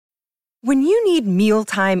When you need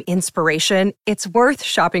mealtime inspiration, it's worth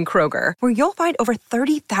shopping Kroger, where you'll find over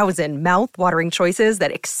 30,000 mouth-watering choices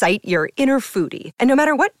that excite your inner foodie. And no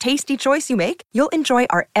matter what tasty choice you make, you'll enjoy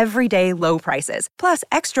our everyday low prices, plus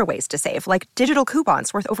extra ways to save, like digital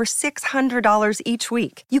coupons worth over $600 each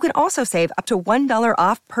week. You can also save up to $1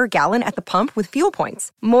 off per gallon at the pump with fuel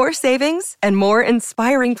points. More savings and more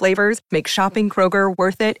inspiring flavors make shopping Kroger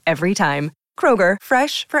worth it every time. Kroger,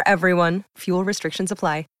 fresh for everyone. Fuel restrictions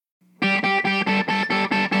apply.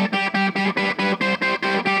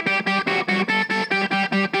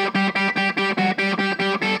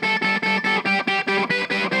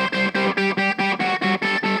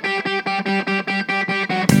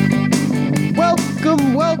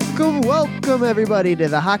 Welcome everybody to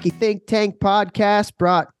the Hockey Think Tank podcast,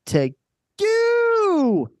 brought to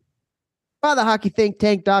you by the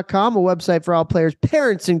hockeythinktank.com, a website for all players,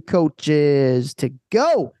 parents, and coaches to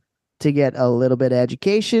go to get a little bit of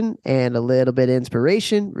education and a little bit of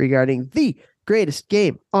inspiration regarding the greatest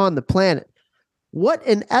game on the planet. What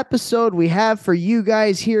an episode we have for you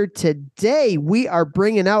guys here today. We are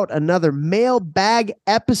bringing out another mailbag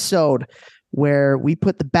episode where we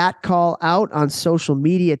put the bat call out on social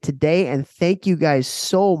media today. And thank you guys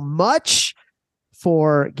so much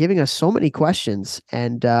for giving us so many questions.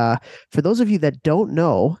 And for those of you that don't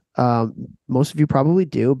know, most of you probably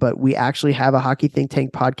do, but we actually have a Hockey Think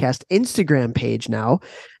Tank podcast Instagram page now.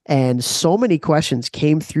 And so many questions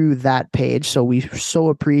came through that page. So we so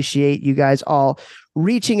appreciate you guys all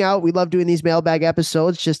reaching out. We love doing these mailbag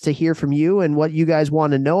episodes just to hear from you and what you guys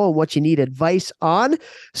want to know and what you need advice on.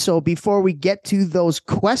 So before we get to those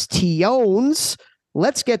questions,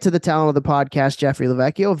 let's get to the talent of the podcast, Jeffrey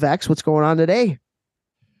Lavecchio. Vex, what's going on today?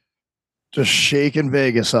 Just shaking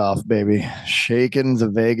Vegas off, baby. Shaking the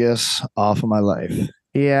Vegas off of my life.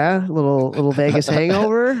 Yeah, little Vegas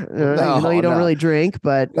hangover. You don't really drink,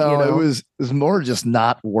 but no, it was more just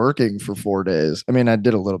not working for 4 days. I mean, I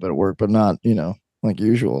did a little bit of work, but not, like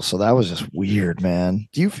usual. So that was just weird, man.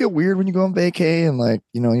 Do you feel weird when you go on vacay and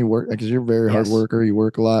you work because you're a very hard worker, you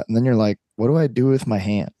work a lot, and then you're like, what do I do with my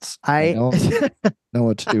hands? I don't know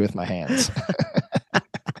what to do with my hands.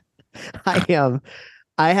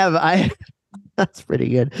 That's pretty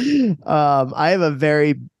good. I have a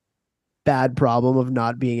very bad problem of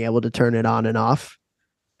not being able to turn it on and off.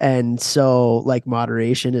 And so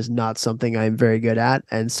moderation is not something I'm very good at.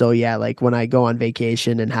 And so, when I go on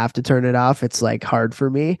vacation and have to turn it off, it's hard for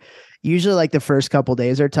me. Usually the first couple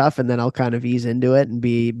days are tough, and then I'll kind of ease into it and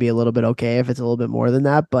be a little bit okay if it's a little bit more than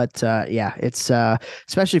that. But it's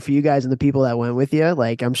especially for you guys and the people that went with you.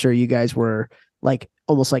 I'm sure you guys were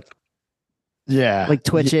almost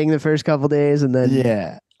twitching the first couple days, and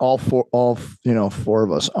then all four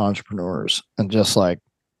of us entrepreneurs, and just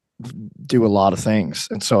do a lot of things.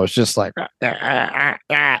 And so it's just but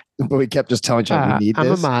we kept just telling each other, we need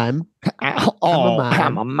this. I'm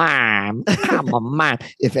a mime.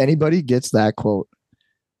 If anybody gets that quote,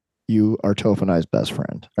 you are Toph and I's best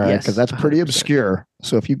friend. All right. Because that's pretty 100%. Obscure.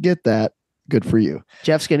 So if you get that, good for you.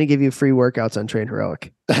 Jeff's going to give you free workouts on Train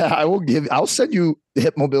Heroic. I'll send you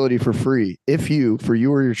hip mobility for free for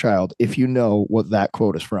you or your child, if you know what that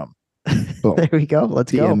quote is from. Boom. There we go.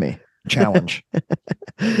 Let's DM go. Me. Challenge. All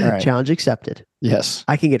right. Challenge accepted. Yes.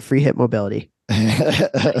 I can get free hip mobility.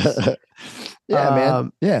 Yeah,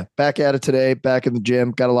 man. Yeah. Back at it today. Back in the gym.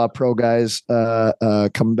 Got a lot of pro guys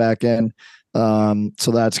coming back in.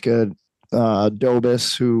 So that's good.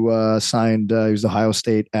 Dobis, who signed, he was the Ohio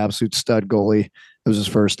State absolute stud goalie. It was his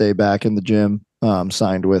first day back in the gym,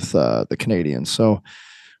 signed with the Canadians. So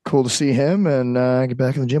cool to see him and get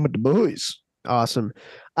back in the gym with the boys. Awesome.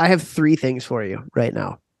 I have 3 things for you right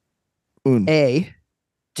now. A,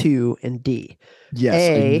 2, and D. Yes,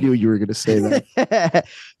 I knew you were going to say that.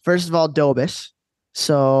 First of all, Dobis.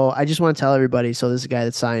 So I just want to tell everybody, so this is a guy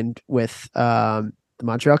that signed with the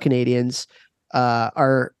Montreal Canadiens,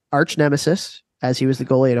 our arch nemesis, as he was the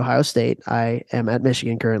goalie at Ohio State. I am at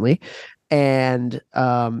Michigan currently. And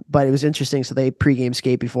but it was interesting. So they pregame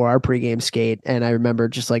skate before our pregame skate. And I remember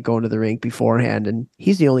just going to the rink beforehand, and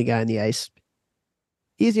he's the only guy on the ice.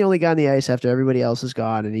 He's the only guy on the ice after everybody else is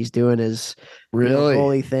gone, and he's doing his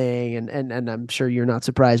goalie thing. And I'm sure you're not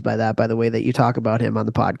surprised by that, by the way that you talk about him on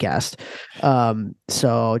the podcast.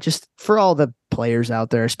 So just for all the players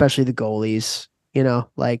out there, especially the goalies,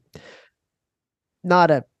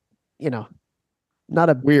 not a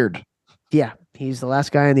weird. Yeah. He's the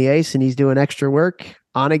last guy on the ice, and he's doing extra work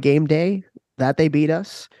on a game day that they beat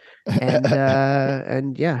us. And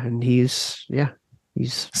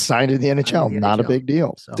he's signed in the NHL. Not a big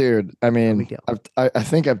deal, so, dude. I mean, I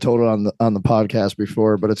think I've told it on the podcast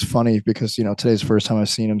before, but it's funny because today's the first time I've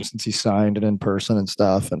seen him since he signed and in person and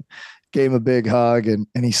stuff. And gave him a big hug, and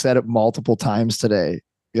he said it multiple times today.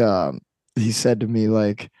 He said to me,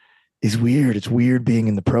 like, it's weird. It's weird being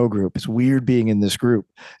in the pro group. It's weird being in this group,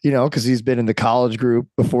 because he's been in the college group.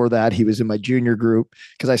 Before that, he was in my junior group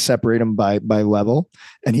because I separate him by level.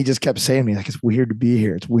 And he just kept saying to me, like, it's weird to be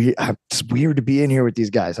here. It's weird. It's weird to be in here with these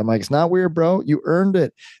guys. I'm like, it's not weird, bro. You earned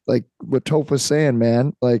it. Like what Toph was saying,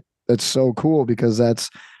 man, like that's so cool because that's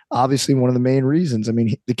obviously one of the main reasons. I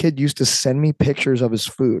mean, the kid used to send me pictures of his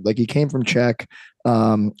food. Like he came from Czech.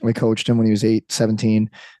 I coached him when he was 17.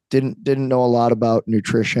 Didn't know a lot about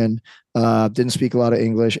nutrition, didn't speak a lot of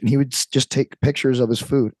English, and he would just take pictures of his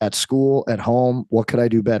food at school, at home. What could I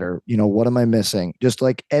do better? What am I missing? Just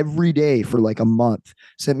like every day for like a month,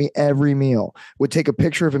 sent me every meal, would take a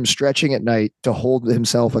picture of him stretching at night to hold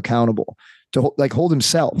himself accountable, to like hold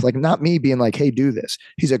himself, like not me being like, hey, do this.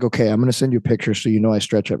 He's like, okay, I'm going to send you a picture so I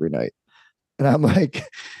stretch every night. And I'm like,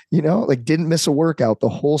 like didn't miss a workout the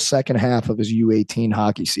whole second half of his U18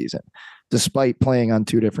 hockey season, despite playing on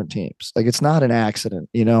 2 different teams. Like it's not an accident,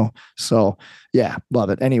 So yeah,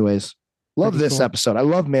 love it. Anyways, love this episode. I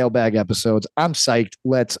love mailbag episodes. I'm psyched.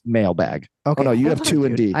 Let's mailbag. Okay. Oh no, you have 2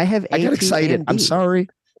 and D. I got excited. I'm sorry.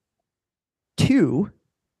 2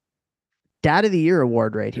 Dad of the Year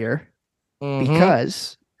award right here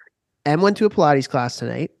because Em went to a Pilates class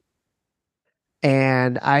tonight.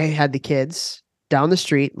 And I had the kids down the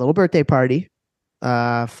street, little birthday party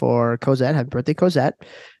for Cosette. Happy birthday, Cosette.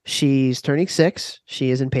 She's turning 6. She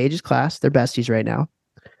is in Paige's class. They're besties right now.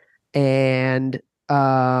 And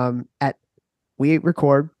we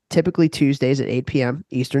record typically Tuesdays at 8 p.m.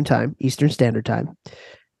 Eastern Standard Time.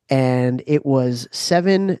 And it was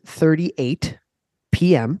 7:38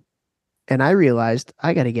 p.m. And I realized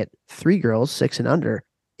I got to get 3 girls, 6 and under,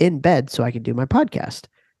 in bed so I can do my podcast.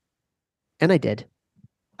 And I did.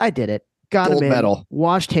 it. Got them in, medal.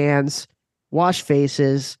 Washed hands, washed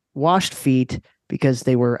faces, washed feet because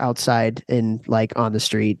they were outside and like on the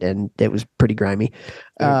street and it was pretty grimy.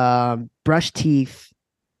 Brushed teeth,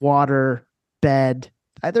 water, bed.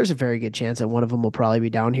 There's a very good chance that one of them will probably be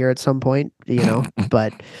down here at some point,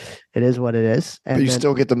 but it is what it is. And but you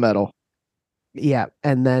still get the medal. Yeah.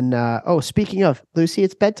 And then, speaking of Lucy,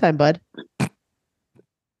 it's bedtime, bud.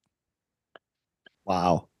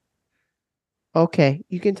 Wow. Okay,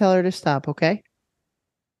 you can tell her to stop, okay?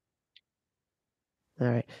 All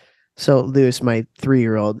right. So Lewis, my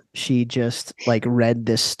 3-year-old, she just like read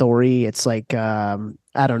this story. It's like I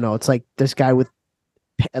don't know, it's like this guy with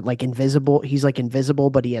like invisible, he's like invisible,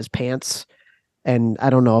 but he has pants. And I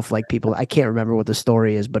don't know if like people, I can't remember what the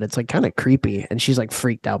story is, but it's like kind of creepy. And she's like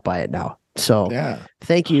freaked out by it now. So yeah.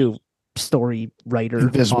 Thank you, story writer.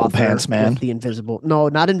 Invisible pants, man. The invisible, no,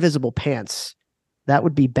 not invisible pants. That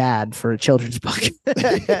would be bad for a children's book.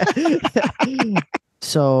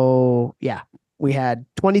 So, yeah, we had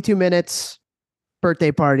 22 minutes,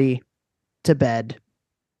 birthday party, to bed.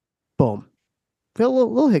 Boom. Feel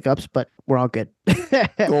little hiccups, but we're all good.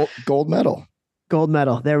 Gold medal. Gold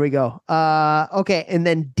medal. There we go. Okay. And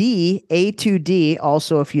then D, A2D.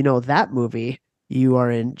 Also, if you know that movie, you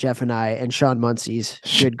are in Jeff and I and Sean Muncie's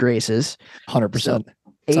good graces. 100%. So,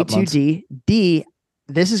 A2D. D,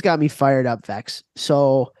 this has got me fired up, Vex.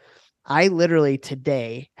 So I literally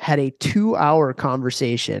today had a 2-hour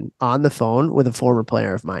conversation on the phone with a former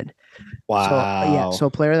player of mine. Wow. So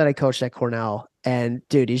a player that I coached at Cornell. And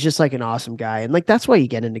dude, he's just like an awesome guy. And like, that's why you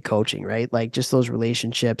get into coaching, right? Like just those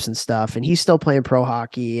relationships and stuff. And he's still playing pro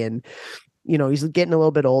hockey and, he's getting a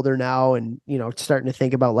little bit older now and, starting to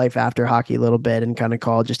think about life after hockey a little bit and kind of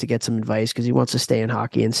called just to get some advice because he wants to stay in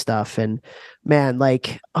hockey and stuff. And man,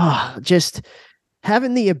 like, just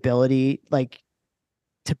having the ability, like,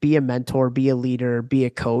 to be a mentor, be a leader, be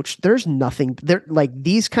a coach, there's nothing there. Like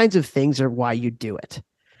these kinds of things are why you do it.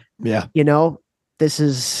 Yeah. This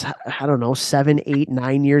is, I don't know, 7, 8,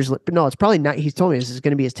 9 years. But no, it's probably not. He's told me this is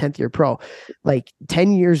going to be his 10th year pro. Like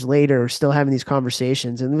 10 years later, still having these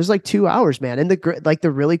conversations. And it was like 2 hours, man. And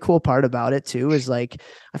the really cool part about it too, is like,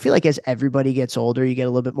 I feel like as everybody gets older, you get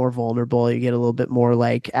a little bit more vulnerable. You get a little bit more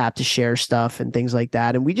like apt to share stuff and things like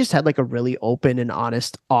that. And we just had like a really open and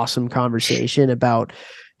honest, awesome conversation about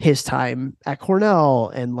his time at Cornell.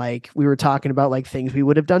 And like, we were talking about like things we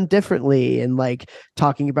would have done differently and like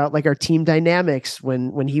talking about like our team dynamics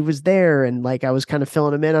when he was there. And like, I was kind of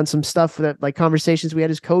filling him in on some stuff that like conversations we had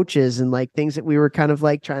as coaches and like things that we were kind of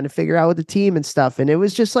like trying to figure out with the team and stuff. And it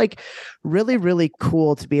was just like really, really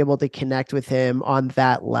cool to be able to connect with him on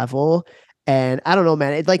that level. And I don't know,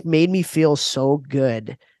 man, it like made me feel so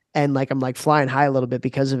good. And like, I'm like flying high a little bit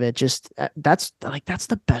because of it. Just that's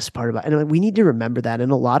the best part about it. And we need to remember that.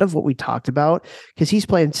 And a lot of what we talked about, because he's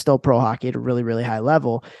playing still pro hockey at a really, really high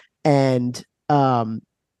level. And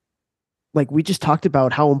like we just talked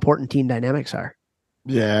about how important team dynamics are.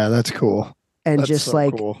 Yeah, that's cool. And that's just so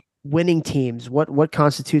like cool. Winning teams, what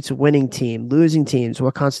constitutes a winning team, losing teams,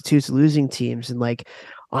 what constitutes losing teams. And like,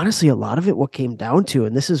 honestly, a lot of it, what came down to,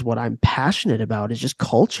 and this is what I'm passionate about, is just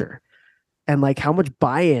culture and like how much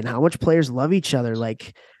buy-in, how much players love each other.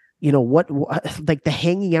 Like, what like the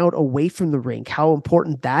hanging out away from the rink, how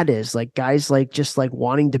important that is. Like guys, like just like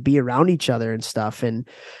wanting to be around each other and stuff. And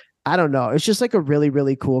I don't know, it's just like a really,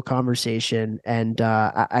 really cool conversation. And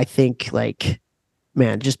I think like,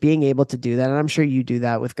 man, just being able to do that. And I'm sure you do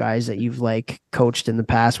that with guys that you've like coached in the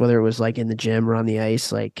past, whether it was like in the gym or on the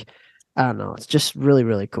ice. Like, I don't know. It's just really,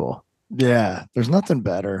 really cool. Yeah. There's nothing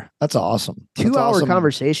better. That's awesome. 2-hour awesome.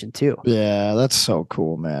 Conversation too. Yeah. That's so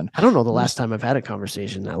cool, man. I don't know the last time I've had a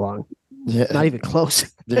conversation that long. Yeah. Not even close.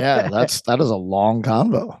 Yeah. That is a long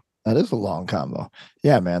convo. That is a long combo.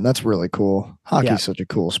 Yeah, man, that's really cool. Hockey's such a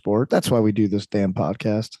cool sport. That's why we do this damn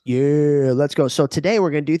podcast. Yeah, let's go. So today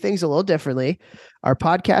we're going to do things a little differently. Our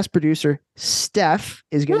podcast producer, Steph,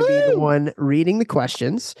 is going to be the one reading the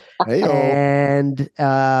questions. Hey-o. And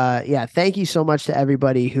thank you so much to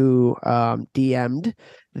everybody who DM'd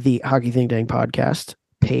the Hockey Think Tank podcast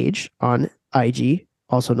page on IG,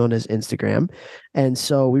 also known as Instagram. And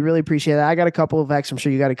so we really appreciate that. I got a couple of Vex. I'm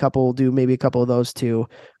sure you got a couple. We'll do maybe a couple of those too.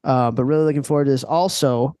 But really looking forward to this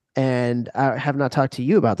also. And I have not talked to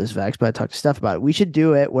you about this, Vex, but I talked to Steph about it. We should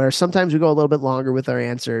do it where sometimes we go a little bit longer with our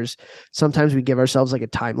answers. Sometimes we give ourselves like a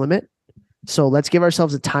time limit. So let's give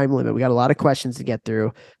ourselves a time limit. We got a lot of questions to get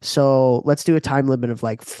through. So let's do a time limit of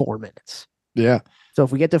like 4 minutes. Yeah. So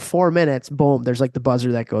if we get to 4 minutes, boom, there's like the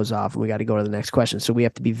buzzer that goes off and we got to go to the next question. So we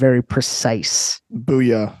have to be very precise.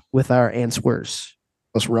 Booyah. With our answers.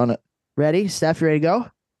 Let's run it. Ready? Steph, you ready to go?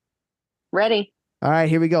 Ready. All right,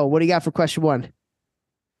 here we go. What do you got for question 1?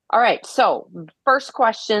 All right. So first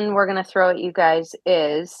question we're going to throw at you guys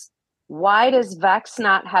is, why does Vex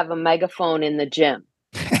not have a megaphone in the gym?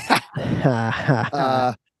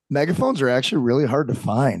 Megaphones are actually really hard to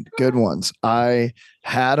find. Good ones. I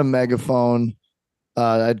had a megaphone.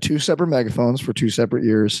 I had 2 separate megaphones for 2 separate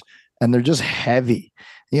years, and they're just heavy.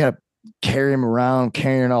 You got to carry them around,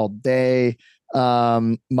 carrying all day.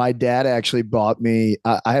 My dad actually bought me.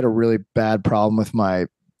 I had a really bad problem with my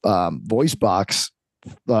voice box.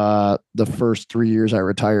 The first 3 years I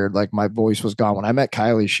retired, like my voice was gone. When I met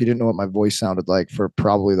Kylie, she didn't know what my voice sounded like for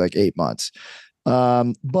probably like 8 months.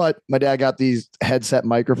 But my dad got these headset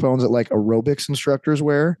microphones that like aerobics instructors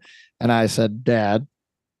wear. And I said, Dad,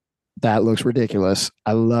 that looks ridiculous.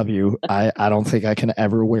 I love you. I don't think I can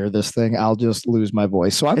ever wear this thing. I'll just lose my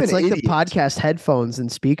voice. So it's like the podcast headphones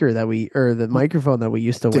and speaker or the microphone that we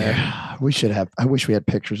used to wear. We should have. I wish we had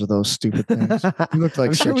pictures of those stupid things. We looked like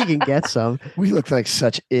I'm sure we can get some. We look like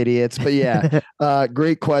such idiots. But yeah,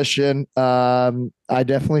 great question. I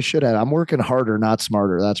definitely should have. I'm working harder, not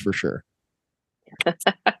smarter. That's for sure. All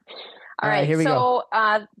right. Here we go.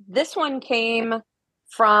 This one came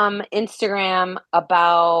from Instagram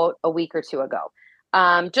about a week or 2 ago.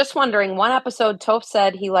 Just wondering, one episode, Toph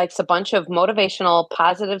said he likes a bunch of motivational,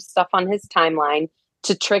 positive stuff on his timeline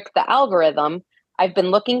to trick the algorithm. I've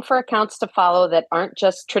been looking for accounts to follow that aren't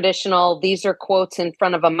just traditional, these are quotes in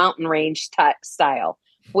front of a mountain range style.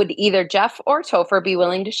 Would either Jeff or Topher be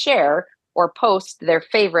willing to share or post their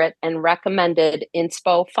favorite and recommended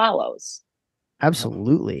inspo follows?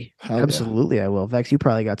 Absolutely. Absolutely. I will. Vex, you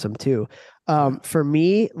probably got some too. For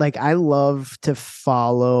me, like I love to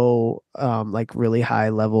follow like really high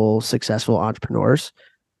level successful entrepreneurs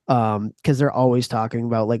because they're always talking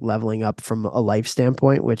about like leveling up from a life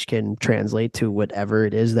standpoint, which can translate to whatever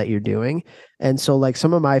it is that you're doing. And so like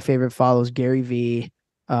some of my favorite follows, Gary V,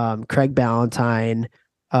 Craig Ballantyne.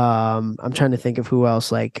 I'm trying to think of who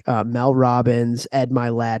else, like Mel Robbins, Ed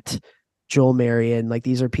Milet, Joel Marion. Like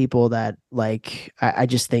these are people that like I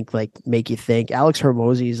just think like make you think. Alex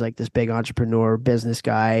Hormozy is like this big entrepreneur business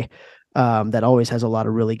guy that always has a lot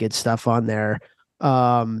of really good stuff on there.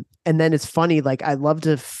 And then it's funny, like I love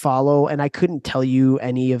to follow, and I couldn't tell you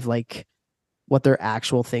any of like what their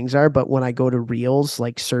actual things are, but when I go to Reels,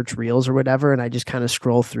 like search Reels or whatever, and I just kind of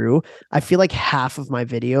scroll through, I feel like half of my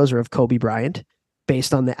videos are of Kobe Bryant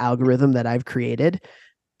based on the algorithm that I've created.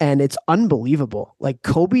 And it's unbelievable. Like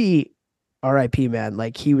Kobe, RIP, man,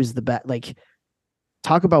 like he was the best. Like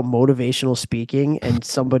talk about motivational speaking and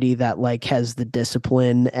somebody that like has the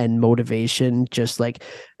discipline and motivation, just like,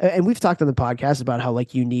 and we've talked on the podcast about how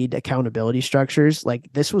like you need accountability structures. Like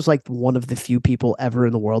this was like one of the few people ever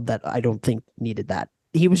in the world that I don't think needed that.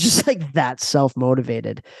 He was just like that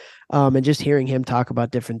self-motivated. And just hearing him talk about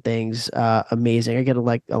different things, amazing. I get a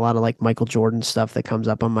lot of like Michael Jordan stuff that comes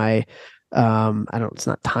up on my I don't, it's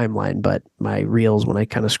not timeline, but my reels when I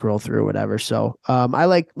kind of scroll through or whatever. So I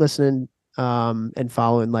like listening and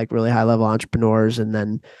following like really high level entrepreneurs, and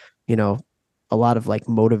then, you know, a lot of like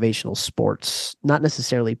motivational sports, not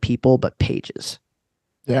necessarily people, but pages.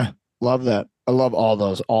 Yeah. Love that. I love all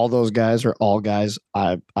those. All those guys are all guys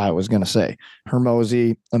I was going to say.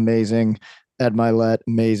 Hermosi, amazing. Ed Milet,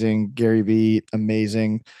 amazing. Gary Vee,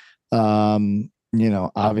 amazing.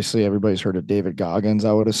 Obviously everybody's heard of David Goggins,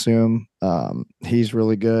 I would assume. He's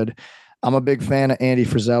really good. I'm a big fan of Andy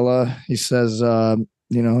Frisella. He says,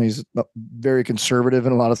 he's very conservative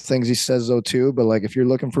in a lot of things he says though too. But like, if you're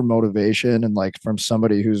looking for motivation and like from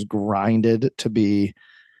somebody who's grinded to be,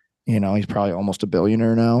 he's probably almost a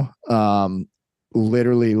billionaire now.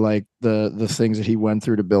 Literally like the things that he went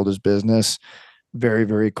through to build his business. Very,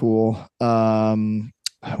 very cool. Who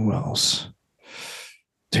else?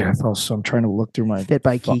 Dude, I'm trying to look through my Fit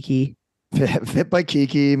by Kiki. Fit by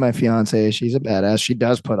Kiki, my fiance. She's a badass. She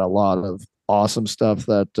does put a lot of awesome stuff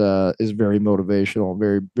that is very motivational,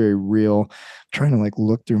 very, very real. I'm trying to like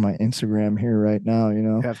look through my Instagram here right now.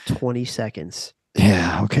 You have 20 seconds.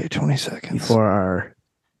 Yeah. Okay. 20 seconds before our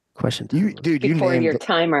question. Before your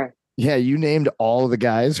timer. Yeah, you named all of the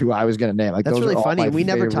guys who I was going to name. Like, that's those really are funny. We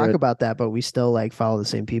never favorite. talk about that, but we still like follow the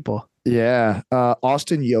same people. Yeah.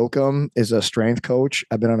 Austin Yoakum is a strength coach.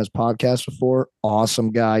 I've been on his podcast before.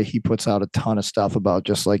 Awesome guy. He puts out a ton of stuff about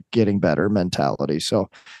just like getting better mentality. So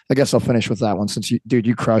I guess I'll finish with that one since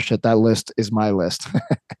you crushed it. That list is my list.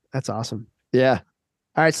 That's awesome. Yeah.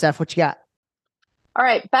 All right, Steph, what you got? All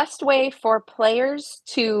right. Best way for players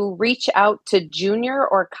to reach out to junior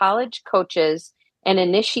or college coaches and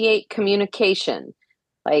initiate communication,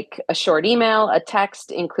 like a short email, a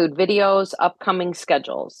text, include videos, upcoming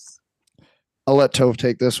schedules. I'll let Tove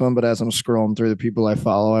take this one, but as I'm scrolling through the people I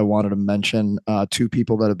follow, I wanted to mention two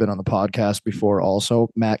people that have been on the podcast before also,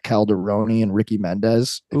 Matt Calderoni and Ricky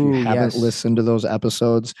Mendez. If you haven't listened to those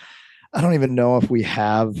episodes, I don't even know if we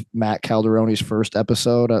have Matt Calderoni's first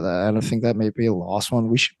episode. I don't think that may be a lost one.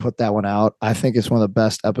 We should put that one out. I think it's one of the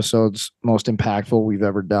best episodes, most impactful we've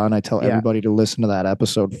ever done. I tell everybody to listen to that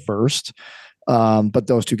episode first. But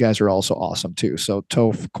those two guys are also awesome too. So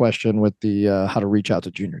Toph, question with the how to reach out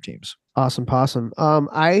to junior teams. Awesome.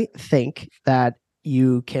 I think that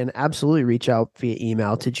you can absolutely reach out via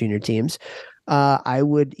email to junior teams. I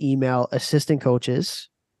would email assistant coaches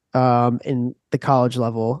in the college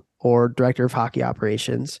level, or director of hockey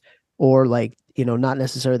operations, or like, not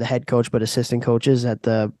necessarily the head coach, but assistant coaches at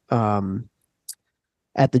the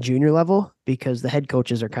junior level, because the head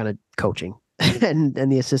coaches are kind of coaching and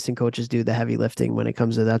the assistant coaches do the heavy lifting when it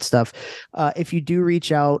comes to that stuff. If you do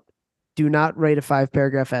reach out, do not write a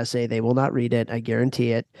 5-paragraph essay. They will not read it. I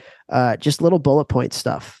guarantee it. Just little bullet point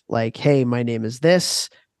stuff like, hey, my name is this.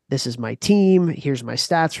 This is my team. Here's my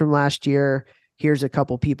stats from last year. Here's a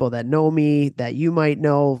couple people that know me that you might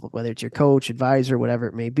know, whether it's your coach, advisor, whatever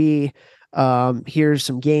it may be. Here's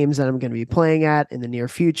some games that I'm going to be playing at in the near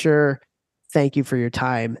future. Thank you for your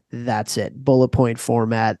time. That's it. Bullet point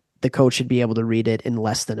format. The coach should be able to read it in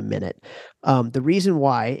less than a minute. The reason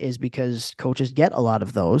why is because coaches get a lot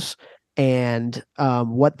of those. And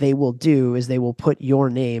what they will do is they will put your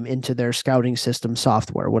name into their scouting system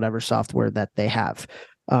software, whatever software that they have.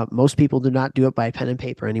 Most people do not do it by pen and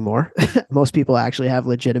paper anymore. Most people actually have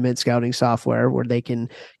legitimate scouting software where they can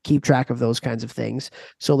keep track of those kinds of things.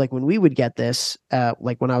 So like when we would get this,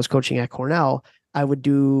 like when I was coaching at Cornell,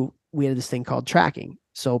 we had this thing called tracking.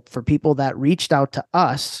 So for people that reached out to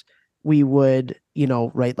us, we would,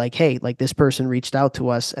 write like, hey, like this person reached out to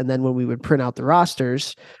us. And then when we would print out the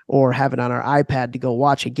rosters or have it on our iPad to go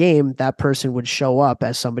watch a game, that person would show up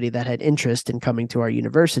as somebody that had interest in coming to our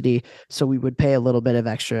university. So we would pay a little bit of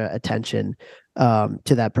extra attention to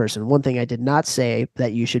that person. One thing I did not say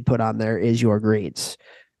that you should put on there is your grades.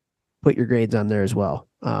 Put your grades on there as well.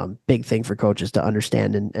 Big thing for coaches to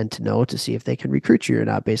understand and to know, to see if they can recruit you or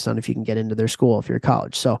not based on if you can get into their school if you're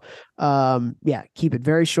college. So keep it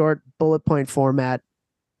very short, bullet point format,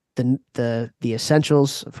 the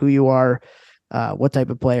essentials of who you are, what type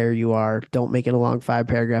of player you are. Don't make it a long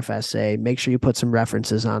 5-paragraph essay. Make sure you put some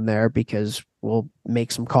references on there, because we'll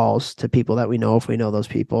make some calls to people that we know if we know those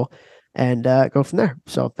people, and go from there.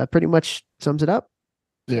 So that pretty much sums it up.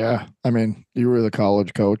 Yeah. I mean, you were the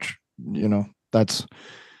college coach, that's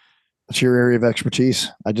your area of expertise.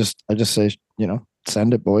 I just say,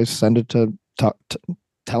 send it, boys. Send it to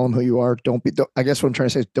tell them who you are. I guess what I'm trying to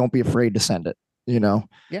say is don't be afraid to send it. Yeah.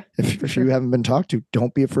 If you haven't been talked to,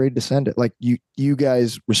 don't be afraid to send it. Like you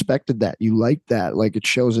guys respected that. You liked that. Like it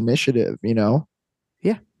shows initiative, Yeah.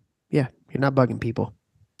 Yeah. You're not bugging people.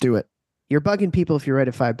 Do it. You're bugging people if you write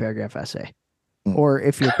a 5-paragraph essay. or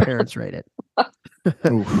if your parents rate it.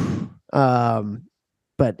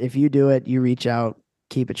 But if you do it, you reach out,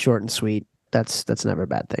 keep it short and sweet. That's never a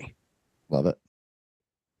bad thing. Love it.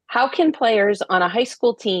 How can players on a high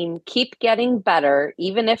school team keep getting better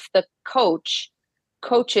even if the coach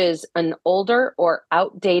coaches an older or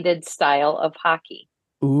outdated style of hockey?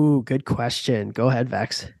 Ooh, good question. Go ahead,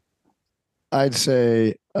 Vex. I'd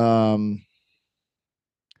say first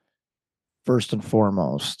and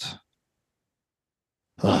foremost,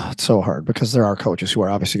 it's so hard because there are coaches who are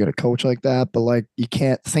obviously going to coach like that, but like you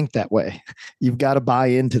can't think that way. You've got to buy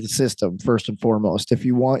into the system first and foremost. If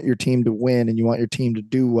you want your team to win and you want your team to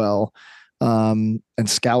do well, and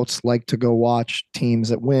scouts like to go watch teams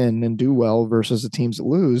that win and do well versus the teams that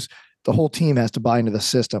lose, the whole team has to buy into the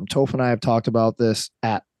system. Toph and I have talked about this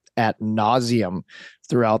at nauseum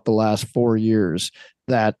throughout the last 4 years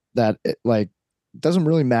that it, like, doesn't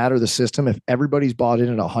really matter the system. If everybody's bought in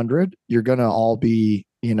at 100, you're going to all be,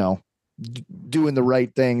 doing the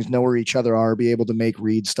right things, know where each other are, be able to make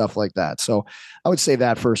reads, stuff like that. So I would say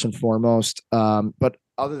that first and foremost. But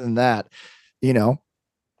other than that,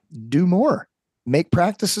 do more, make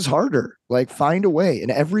practices harder, like find a way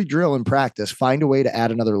in every drill and practice, find a way to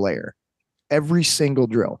add another layer. Every single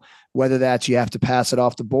drill, whether that's you have to pass it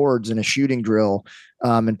off the boards in a shooting drill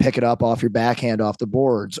and pick it up off your backhand off the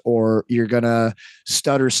boards, or you're going to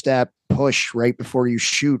stutter step, push right before you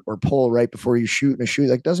shoot, or pull right before you shoot in a shoot.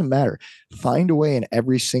 Like, doesn't matter. Find a way in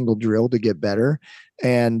every single drill to get better.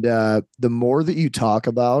 And the more that you talk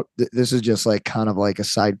about, this is just like kind of like a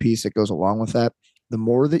side piece that goes along with that. The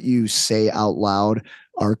more that you say out loud,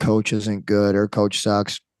 our coach isn't good, our coach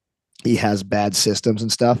sucks, he has bad systems and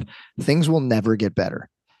stuff, things will never get better.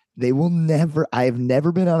 They will never. I have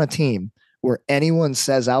never been on a team where anyone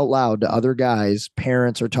says out loud to other guys,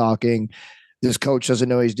 parents are talking, this coach doesn't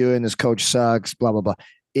know what he's doing, this coach sucks, blah, blah, blah.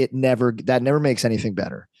 That never makes anything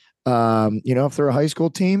better. If they're a high school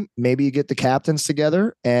team, maybe you get the captains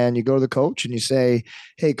together and you go to the coach and you say,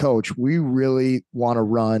 hey, coach, we really want to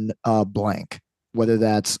run a blank. Whether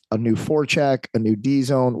that's a new forecheck, a new D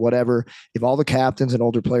zone, whatever. If all the captains and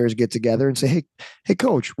older players get together and say, hey,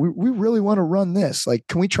 coach, we really want to run this. Like,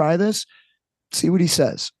 can we try this? See what he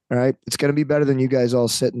says. All right. It's going to be better than you guys all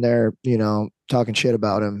sitting there, talking shit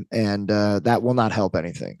about him. And that will not help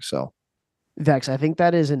anything. So, Vex, I think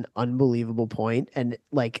that is an unbelievable point. And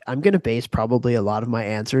like, I'm going to base probably a lot of my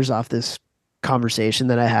answers off this conversation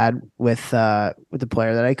that I had with the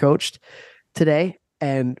player that I coached today.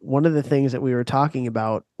 And one of the things that we were talking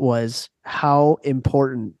about was how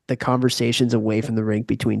important the conversations away from the rink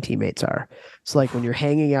between teammates are. So like when you're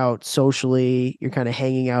hanging out socially, you're kind of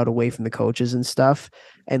hanging out away from the coaches and stuff.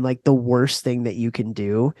 And like the worst thing that you can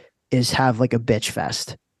do is have like a bitch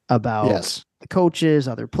fest about the coaches,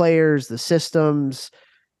 other players, the systems.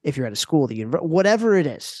 If you're at a school, the university, whatever it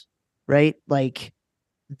is, right? Like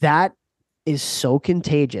that is so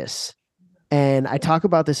contagious. And I talk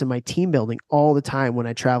about this in my team building all the time when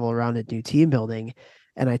I travel around and do team building.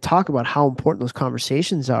 And I talk about how important those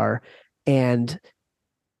conversations are. And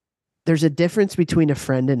there's a difference between a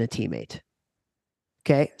friend and a teammate.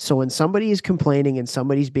 Okay. So when somebody is complaining and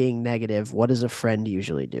somebody's being negative, what does a friend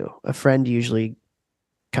usually do? A friend usually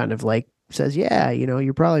kind of like says, yeah,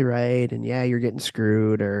 you're probably right. And yeah, you're getting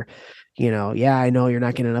screwed, or, yeah, I know you're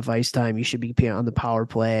not getting enough ice time. You should be on the power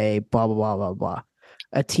play, blah, blah, blah, blah, blah.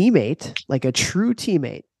 A teammate, like a true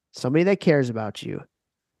teammate, somebody that cares about you,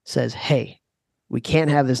 says, hey, we can't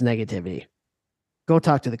have this negativity. Go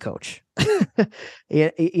talk to the coach.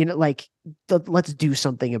 Let's do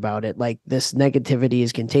something about it. Like, this negativity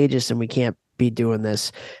is contagious and we can't be doing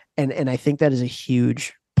this. And I think that is a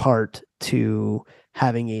huge part to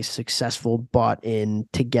having a successful, bought in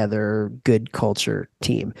together, good culture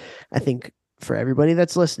team. I think for everybody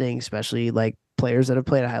that's listening, especially like players that have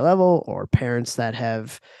played at a high level or parents that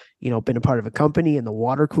have, been a part of a company, and the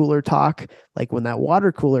water cooler talk, like when that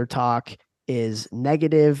water cooler talk is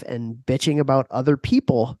negative and bitching about other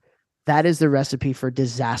people, that is the recipe for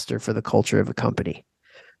disaster for the culture of a company.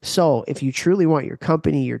 So if you truly want your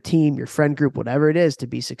company, your team, your friend group, whatever it is, to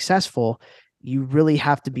be successful, you really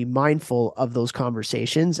have to be mindful of those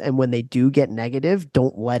conversations. And when they do get negative,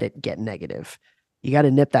 don't let it get negative. You got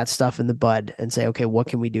to nip that stuff in the bud and say, okay, what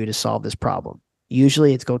can we do to solve this problem?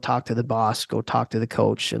 Usually it's go talk to the boss, go talk to the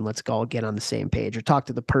coach, and let's all get on the same page, or talk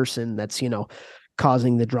to the person that's,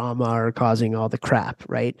 causing the drama or causing all the crap.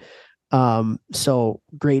 Right. So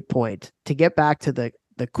great point. To get back to the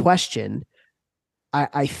question,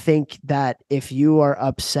 I think that if you are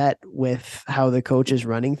upset with how the coach is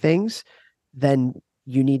running things, then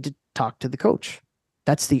you need to talk to the coach.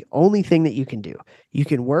 That's the only thing that you can do. You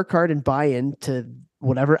can work hard and buy into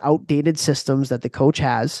whatever outdated systems that the coach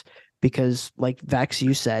has, because like Vex,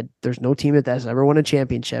 you said, there's no team that has ever won a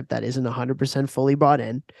championship that isn't 100% fully bought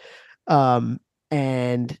in.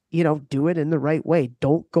 And, do it in the right way.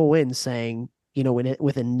 Don't go in saying,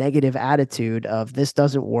 with a negative attitude of this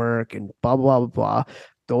doesn't work and blah, blah, blah, blah.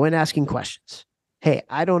 Go in asking questions. Hey,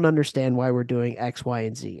 I don't understand why we're doing X, Y,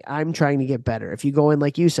 and Z. I'm trying to get better. If you go in,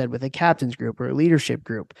 like you said, with a captain's group or a leadership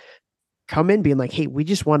group, come in being like, hey, we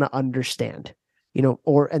just want to understand,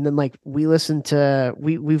 and then like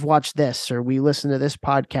we've watched this, or we listened to this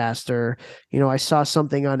podcast, or, I saw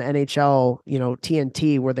something on NHL,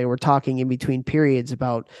 TNT, where they were talking in between periods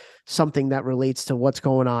about something that relates to what's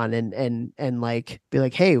going on, and like be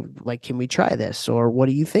like, hey, like, can we try this? Or what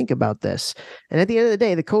do you think about this? And at the end of the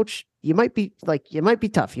day, the coach, you might be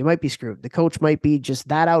tough. You might be screwed. The coach might be just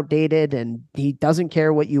that outdated and he doesn't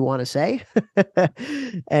care what you want to say.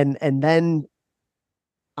 and then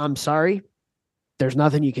I'm sorry, there's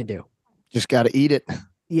nothing you can do. Just got to eat it.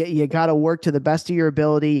 You got to work to the best of your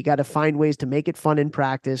ability. You got to find ways to make it fun in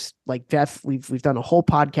practice. Like Jeff, we've done a whole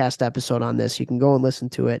podcast episode on this. You can go and listen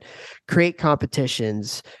to it. Create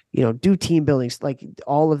competitions, do team buildings, like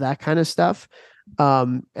all of that kind of stuff.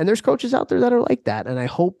 And there's coaches out there that are like that. And I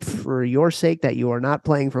hope for your sake that you are not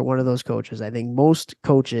playing for one of those coaches. I think most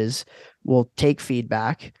coaches will take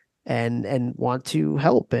feedback and want to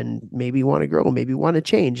help and maybe want to grow, maybe want to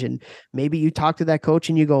change. And maybe you talk to that coach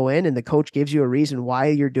and you go in and the coach gives you a reason why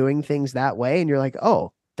you're doing things that way. And you're like,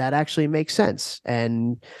 oh, that actually makes sense.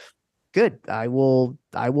 And good. I will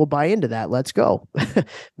buy into that. Let's go.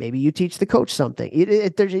 Maybe you teach the coach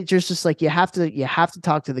something. There's just like, you have to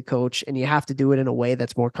talk to the coach and you have to do it in a way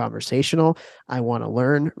that's more conversational. I want to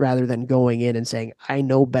learn, rather than going in and saying, I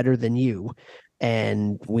know better than you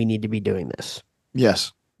and we need to be doing this.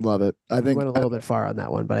 Yes. Love it. I think went a little bit far on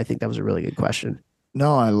that one, but I think that was a really good question.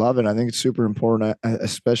 No, I love it. I think it's super important. I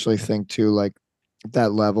especially think too, like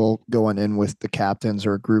that level going in with the captains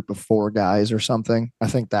or a group of 4 guys or something. I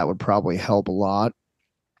think that would probably help a lot.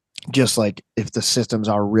 Just like if the systems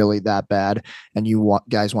are really that bad and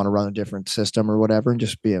guys want to run a different system or whatever, and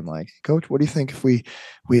just being like, coach, what do you think if we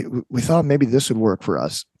thought maybe this would work for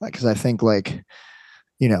us? Like, cause I think like,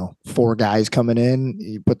 4 guys coming in,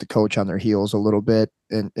 you put the coach on their heels a little bit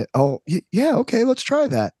and yeah, okay, let's try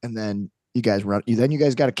that. And then you guys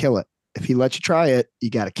got to kill it. If he lets you try it,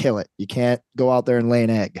 you got to kill it. You can't go out there and lay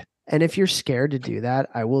an egg. And if you're scared to do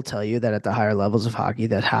that, I will tell you that at the higher levels of hockey,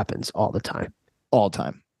 that happens all the time. All the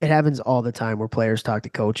time. It happens all the time where players talk to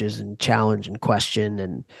coaches and challenge and question.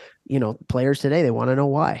 And, players today, they want to know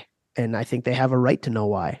why. And I think they have a right to know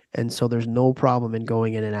why. And so there's no problem in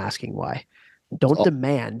going in and asking why. Don't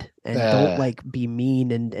demand and don't like be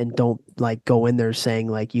mean and don't like go in there saying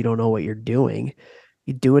like you don't know what you're doing.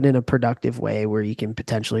 You do it in a productive way where you can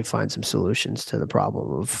potentially find some solutions to the problem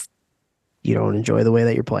of you don't enjoy the way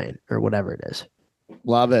that you're playing or whatever it is.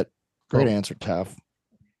 Love it. Great answer, Taff.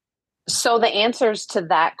 So the answers to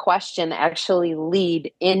that question actually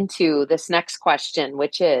lead into this next question,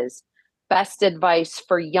 which is best advice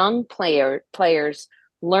for young players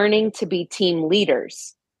learning to be team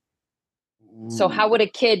leaders. So how would a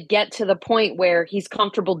kid get to the point where he's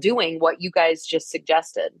comfortable doing what you guys just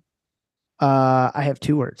suggested? I have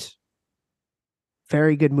 2 words.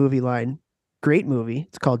 Very good movie line. Great movie.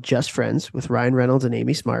 It's called Just Friends with Ryan Reynolds and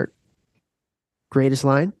Amy Smart. Greatest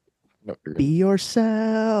line. No, be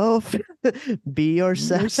yourself. Be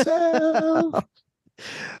yourself.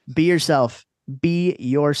 Be yourself. Be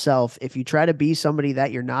yourself. If you try to be somebody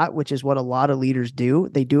that you're not, which is what a lot of leaders do,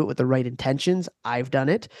 they do it with the right intentions. I've done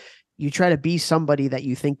it. You try to be somebody that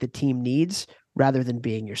you think the team needs rather than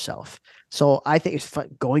being yourself. So I think it's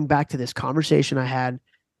going back to this conversation I had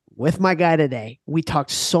with my guy today. We talked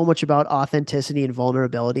so much about authenticity and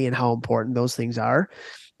vulnerability and how important those things are.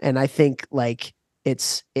 And I think like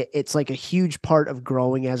it's like a huge part of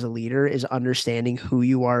growing as a leader is understanding who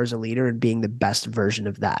you are as a leader and being the best version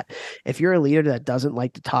of that. If you're a leader that doesn't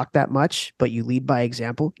like to talk that much, but you lead by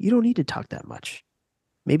example, you don't need to talk that much.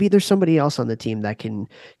 Maybe there's somebody else on the team that can,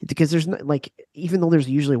 because there's not like, even though there's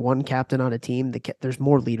usually one captain on a team, there's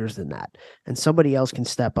more leaders than that. And somebody else can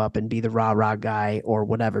step up and be the rah-rah guy or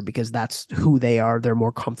whatever, because that's who they are. They're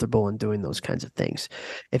more comfortable in doing those kinds of things.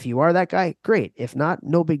 If you are that guy, great. If not,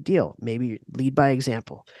 no big deal. Maybe lead by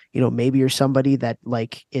example. Maybe you're somebody that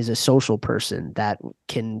like is a social person that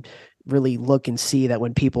can really look and see that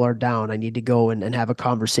when people are down, I need to go and have a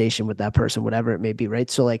conversation with that person, whatever it may be. Right.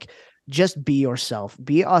 So like, just be yourself,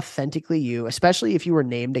 be authentically you, especially if you were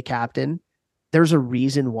named a captain. There's a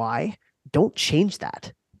reason why. Don't change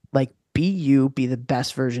that. Like be you, be the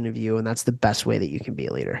best version of you. And that's the best way that you can be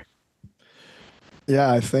a leader. Yeah,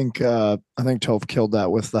 I think Toph killed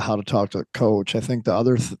that with the how to talk to the coach. I think the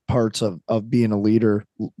other parts of being a leader,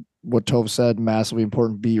 what Toph said, massively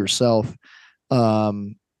important. Be yourself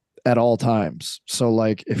at all times. So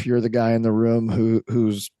like if you're the guy in the room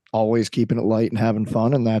who's always keeping it light and having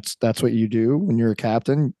fun, and that's what you do when you're a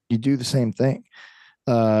captain, you do the same thing.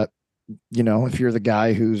 If you're the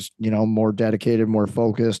guy who's more dedicated, more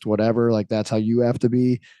focused, whatever, like that's how you have to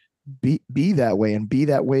be that way, and be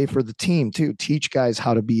that way for the team too. Teach guys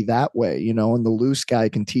how to be that way, and the loose guy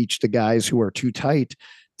can teach the guys who are too tight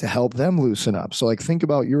to help them loosen up. So like think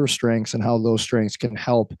about your strengths and how those strengths can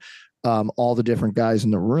help all the different guys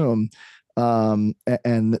in the room.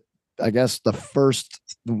 And I guess the first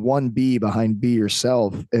 1B behind be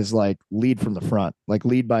yourself is like lead from the front, like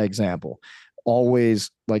lead by example.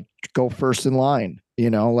 Always like go first in line,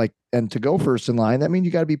 and to go first in line, that means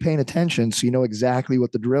you got to be paying attention so you know exactly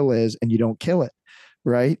what the drill is and you don't kill it.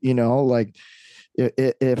 Right. Like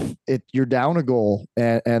if you're down a goal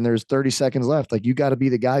and there's 30 seconds left, like you got to be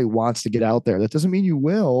the guy who wants to get out there. That doesn't mean you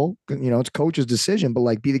will, it's coach's decision, but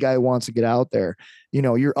like be the guy who wants to get out there.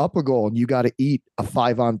 You're up a goal and you got to eat a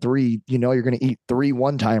 5-on-3, you're going to eat 3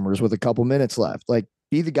 1-timers with a couple minutes left. Like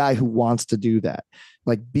be the guy who wants to do that.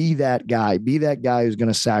 Like be that guy who's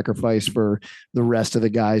going to sacrifice for the rest of the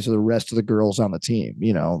guys or the rest of the girls on the team,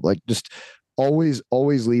 like just always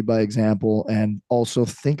lead by example. And also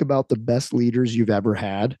think about the best leaders you've ever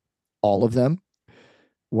had, all of them,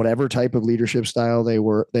 whatever type of leadership style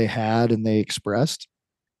they had and they expressed,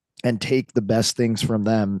 and take the best things from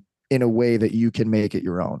them in a way that you can make it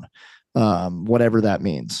your own, whatever that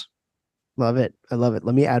means. Love it. I love it.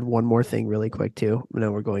 Let me add one more thing really quick too. I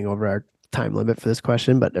know we're going over our time limit for this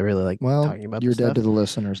question, but I really like talking about you're dead to the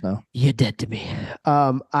listeners now. You're dead to me.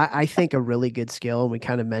 I think a really good skill, and we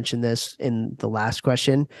kind of mentioned this in the last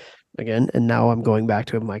question again, and now I'm going back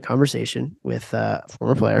to my conversation with a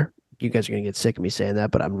former player. You guys are going to get sick of me saying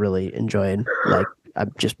that, but I'm really enjoying,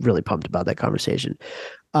 I'm just really pumped about that conversation.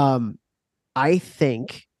 I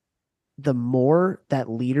think the more that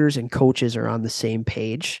leaders and coaches are on the same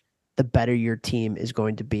page, the better your team is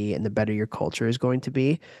going to be and the better your culture is going to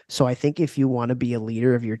be. So I think if you want to be a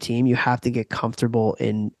leader of your team, you have to get comfortable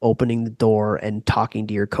in opening the door and talking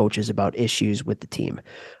to your coaches about issues with the team.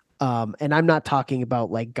 And I'm not talking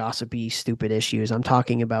about like gossipy, stupid issues. I'm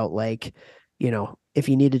talking about like, if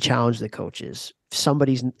you need to challenge the coaches,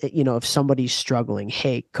 if somebody's struggling,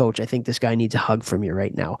 hey, coach, I think this guy needs a hug from you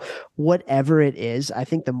right now. Whatever it is, I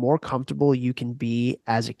think the more comfortable you can be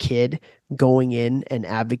as a kid going in and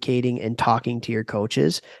advocating and talking to your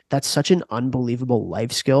coaches, that's such an unbelievable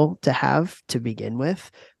life skill to have to begin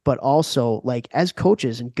with. But also, like, as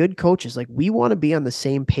coaches and good coaches, like, we want to be on the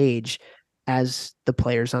same page as the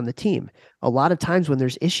players on the team. A lot of times when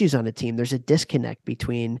there's issues on a team, there's a disconnect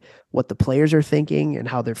between what the players are thinking and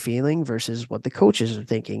how they're feeling versus what the coaches are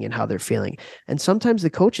thinking and how they're feeling. And sometimes the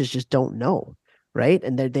coaches just don't know, right?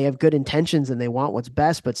 And they have good intentions and they want what's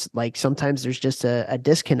best, but like sometimes there's just a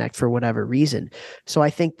disconnect for whatever reason. So I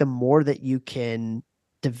think the more that you can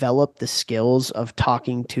develop the skills of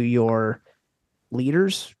talking to your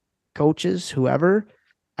leaders, coaches, whoever,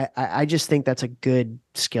 I just think that's a good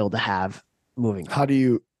skill to have moving. How do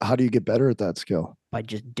you get better at that skill? By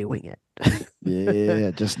just doing it.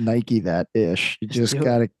 Yeah, just Nike that ish. You just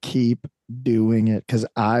got to keep doing it. Because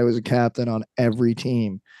I was a captain on every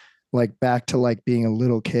team, like back to like being a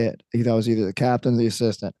little kid. I was either the captain or the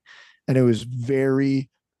assistant. And it was very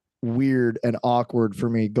weird and awkward for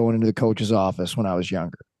me going into the coach's office when I was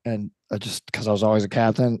younger. And because I was always a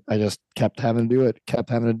captain, I just kept having to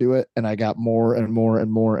do it. And I got more and more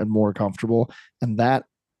and more and more comfortable. And that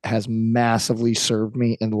has massively served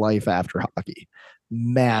me in life after hockey.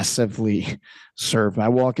 Massively served me. I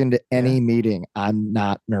walk into any meeting, I'm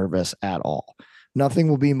not nervous at all. Nothing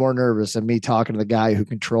will be more nervous than me talking to the guy who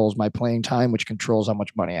controls my playing time, which controls how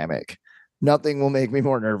much money I make. Nothing will make me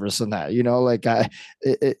more nervous than that.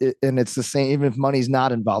 And it's the same, even if money's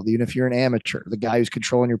not involved, even if you're an amateur, the guy who's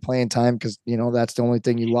controlling your playing time, because, that's the only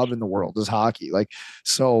thing you love in the world is hockey. Like,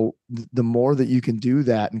 so the more that you can do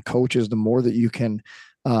that, and coaches, the more that you can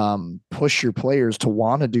push your players to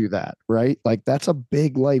want to do that, right? Like, that's a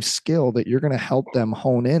big life skill that you're going to help them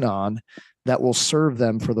hone in on that will serve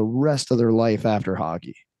them for the rest of their life after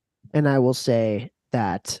hockey. And I will say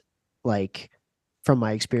that, like, from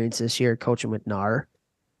my experience this year coaching with NAR,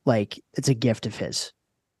 like, it's a gift of his.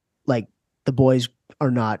 Like, the boys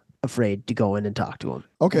are not afraid to go in and talk to him.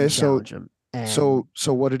 Okay, so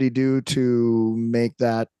what did he do to make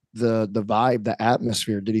that the vibe, the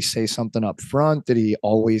atmosphere? Did he say something up front? Did he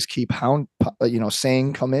always keep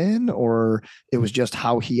saying come in, or it was just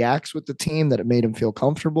how he acts with the team that it made him feel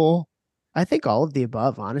comfortable? I think all of the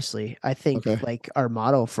above, honestly. I think Okay. like our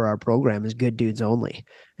motto for our program is good dudes only.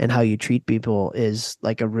 And how you treat people is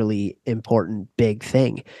like a really important big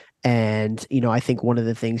thing. And, I think one of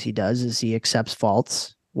the things he does is he accepts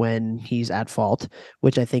faults when he's at fault,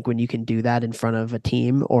 which I think when you can do that in front of a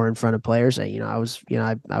team or in front of players, I was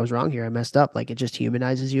wrong here. I messed up. Like it just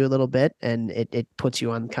humanizes you a little bit and it puts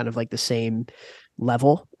you on kind of like the same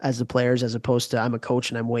level as the players, as opposed to I'm a coach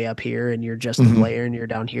and I'm way up here and you're just a player and you're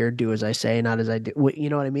down here. Do as I say, not as I do. You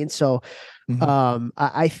know what I mean? So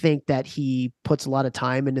I think that he puts a lot of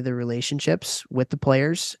time into the relationships with the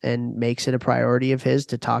players and makes it a priority of his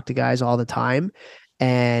to talk to guys all the time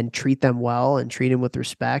and treat them well and treat them with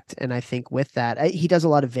respect. And I think with that, he does a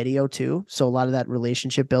lot of video too. So a lot of that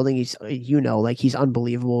relationship building, like he's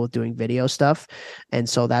unbelievable with doing video stuff. And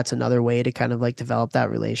so that's another way to kind of like develop that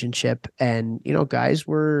relationship. And, guys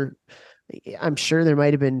I'm sure there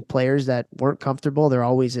might have been players that weren't comfortable. There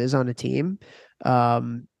always is on a team.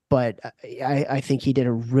 But I think he did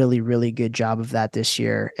a really, really good job of that this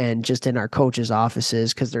year. And just in our coaches'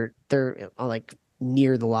 offices, because they're like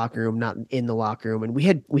near the locker room, not in the locker room. And we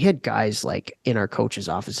had guys like in our coaches'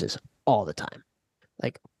 offices all the time.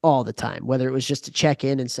 Like all the time, whether it was just to check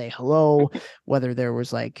in and say hello, whether there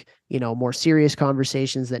was like, more serious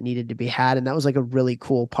conversations that needed to be had. And that was like a really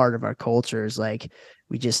cool part of our culture is like,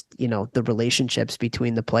 we just, the relationships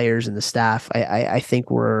between the players and the staff, I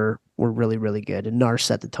think we're really, really good. And NAR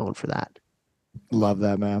set the tone for that. Love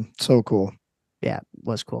that, man. So cool. Yeah, it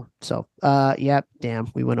was cool. So, yeah,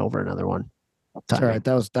 damn, we went over another one. All right.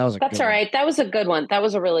 That's all right. That was a good one. That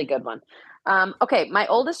was a really good one. Okay. My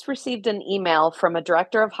oldest received an email from a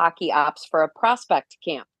director of hockey ops for a prospect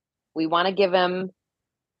camp. We want to give him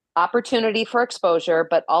opportunity for exposure,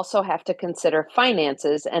 but also have to consider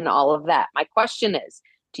finances and all of that. My question is,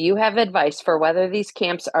 do you have advice for whether these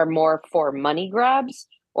camps are more for money grabs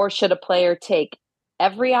or should a player take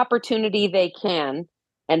every opportunity they can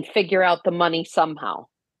and figure out the money somehow?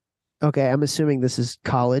 Okay. I'm assuming this is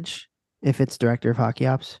college if it's director of hockey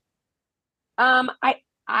ops.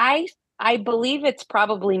 I believe it's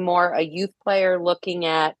probably more a youth player looking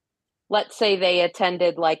at, let's say they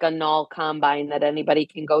attended like a null combine that anybody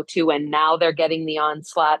can go to, and now they're getting the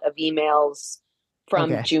onslaught of emails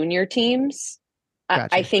from junior teams.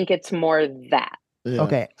 Gotcha. I think it's more that. Yeah.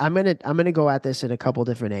 Okay, I'm gonna go at this at a couple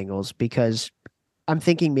different angles because I'm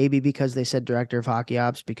thinking maybe because they said director of hockey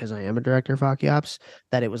ops, because I am a director of hockey ops,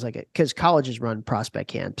 that it was like because colleges run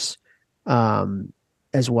prospect camps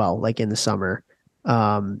as well, like in the summer.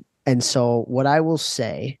 And so what I will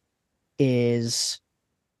say is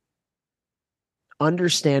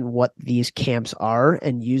understand what these camps are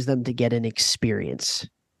and use them to get an experience,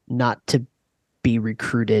 not to be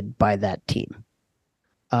recruited by that team.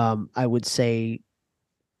 I would say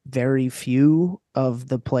very few of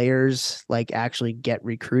the players like actually get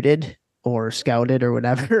recruited or scouted or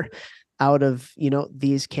whatever out of,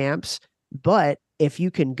 these camps. But if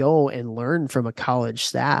you can go and learn from a college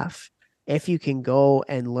staff, if you can go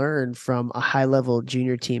and learn from a high level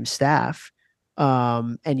junior team staff,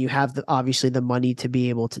 and you have obviously the money to be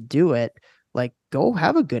able to do it, like go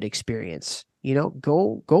have a good experience,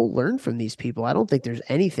 go learn from these people. I don't think there's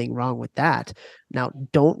anything wrong with that. Now,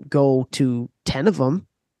 don't go to 10 of them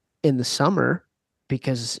in the summer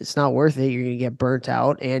because it's not worth it. You're going to get burnt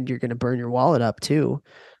out and you're going to burn your wallet up too.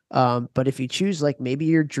 But if you choose like maybe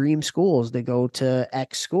your dream schools to go to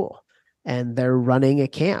X school and they're running a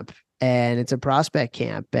camp and it's a prospect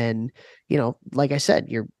camp and, like I said,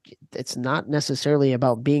 it's not necessarily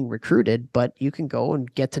about being recruited, but you can go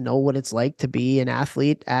and get to know what it's like to be an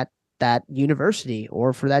athlete at that university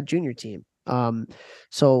or for that junior team.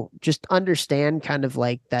 So just understand kind of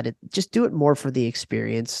like that just do it more for the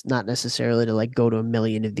experience, not necessarily to like go to a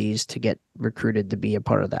million of these to get recruited to be a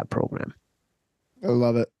part of that program. I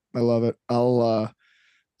love it.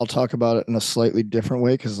 I'll talk about it in a slightly different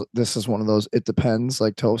way because this is one of those, it depends,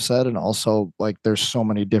 like Tove said, and also like there's so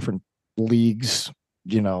many different leagues,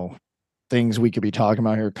 things we could be talking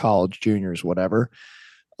about here, college, juniors, whatever.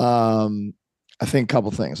 I think a couple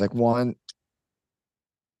things. Like one,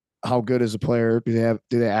 how good is a player? Do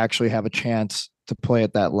they actually have a chance to play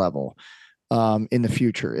at that level in the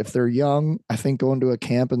future? If they're young, I think going to a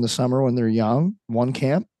camp in the summer when they're young, one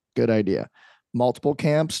camp, good idea. Multiple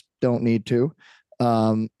camps, don't need to.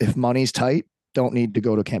 If money's tight, don't need to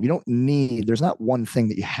go to camp. There's not one thing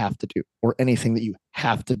that you have to do or anything that you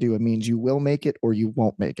have to do. It means you will make it or you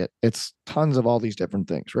won't make it. It's tons of all these different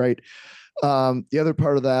things, right? The other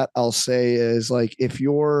part of that I'll say is like, if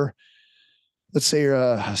you're let's say you're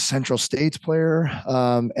a Central States player,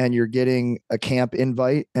 and you're getting a camp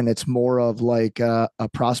invite, and it's more of like a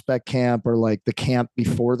prospect camp or like the camp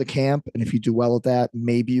before the camp. And if you do well at that,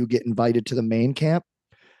 maybe you get invited to the main camp.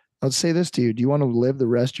 I'll say this to you. Do you want to live the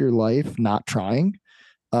rest of your life not trying?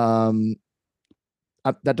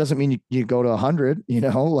 That doesn't mean you go to 100,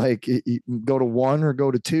 like you go to 1 or go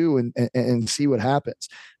to 2 and see what happens.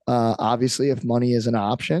 Obviously, if money is an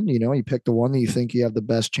option, you pick the one that you think you have the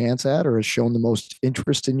best chance at or has shown the most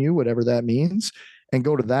interest in you, whatever that means, and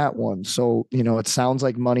go to that one. So, it sounds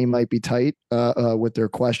like money might be tight with their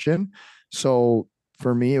question. So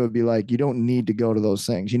for me, it would be like, you don't need to go to those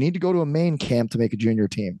things. You need to go to a main camp to make a junior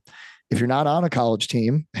team. If you're not on a college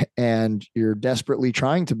team and you're desperately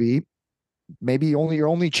trying to be, maybe your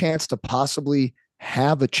only chance to possibly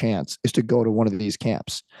have a chance is to go to one of these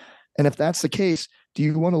camps. And if that's the case, do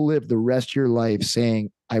you want to live the rest of your life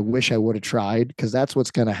saying, I wish I would have tried? Because that's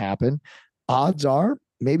what's going to happen. Odds are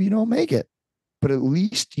maybe you don't make it, but at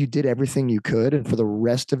least you did everything you could. And for the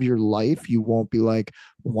rest of your life, you won't be like,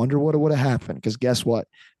 wonder what would have happened. Because guess what?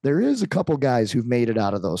 There is a couple guys who've made it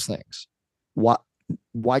out of those things.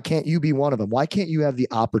 Why can't you be one of them? Why can't you have the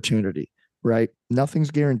opportunity, right?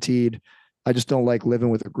 Nothing's guaranteed. I just don't like living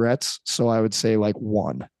with regrets. So I would say like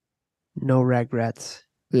 1. No regrets.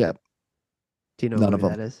 Yeah. Do you know None who of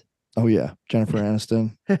them. that is? Oh yeah. Jennifer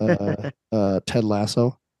Aniston, Ted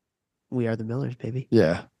Lasso. We Are the Millers, baby.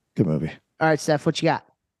 Yeah. Good movie. All right, Steph, what you got?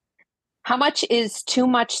 How much is too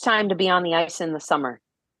much time to be on the ice in the summer?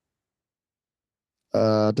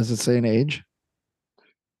 Does it say an age?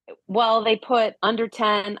 Well, they put under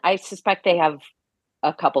 10. I suspect they have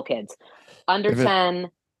a couple kids. Under 10,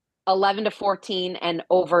 11 to 14, and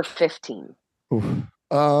over 15.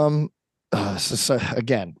 So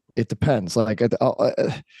again, it depends. Like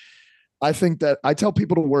I think that I tell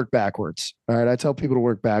people to work backwards. All right. I tell people to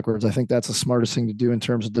work backwards. I think that's the smartest thing to do in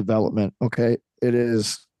terms of development. Okay. It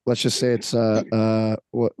is, let's just say it's,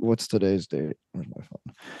 what's today's date? Where's my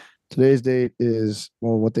phone? Today's date is,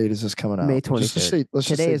 well, what date is this coming out? May 23rd.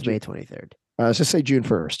 Today is May 23rd. Let's just say June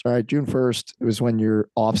 1st. All right. June 1st is when your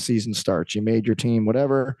off season starts. You made your team,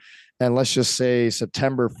 whatever. And let's just say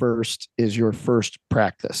September 1st is your first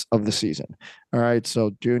practice of the season. All right.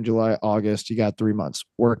 So June, July, August, you got 3 months.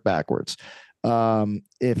 Work backwards.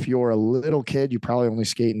 If you're a little kid, you're probably only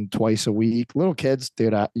skating twice a week. Little kids,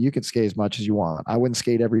 dude, you can skate as much as you want. I wouldn't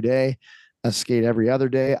skate every day. I skate every other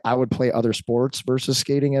day. I would play other sports versus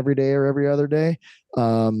skating every day or every other day.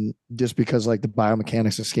 Just because like the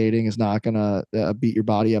biomechanics of skating is not going to beat your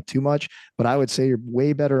body up too much. But I would say you're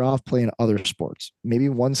way better off playing other sports. Maybe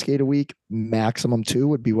 1 skate a week, maximum 2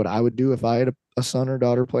 would be what I would do if I had a son or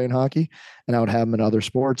daughter playing hockey, and I would have them in other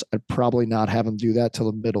sports. I'd probably not have them do that till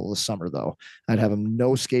the middle of the summer though. I'd have them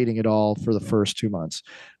no skating at all for the first 2 months.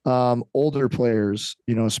 Older players,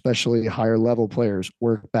 especially higher level players,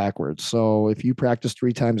 work backwards. So if you practice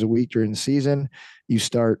 3 times a week during the season, you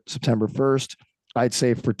start September 1st. I'd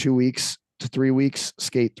say for 2 weeks to 3 weeks,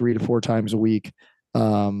 skate 3 to 4 times a week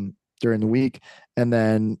during the week. And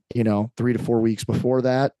then, 3 to 4 weeks before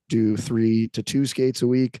that, do 3 to 2 skates a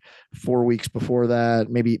week. 4 weeks before that,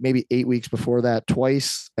 maybe 8 weeks before that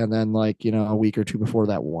twice. And then a week or 2 before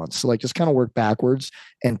that once. So just kind of work backwards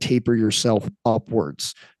and taper yourself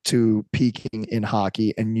upwards to peaking in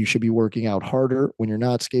hockey. And you should be working out harder when you're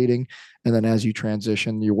not skating. And then as you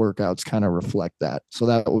transition, your workouts kind of reflect that. So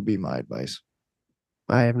that would be my advice.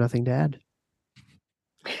 I have nothing to add.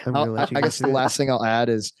 I guess the last thing I'll add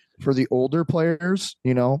is for the older players,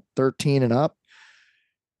 13 and up,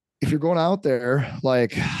 if you're going out there,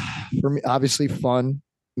 for me, obviously fun,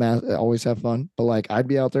 always have fun, but I'd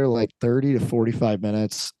be out there 30 to 45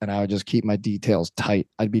 minutes and I would just keep my details tight.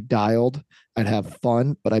 I'd be dialed. I'd have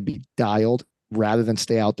fun, but I'd be dialed rather than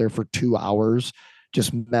stay out there for 2 hours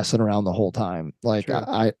just messing around the whole time.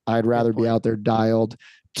 Sure. I'd rather be out there dialed,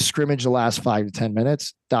 scrimmage the last 5 to 10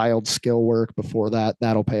 minutes, dialed skill work before that.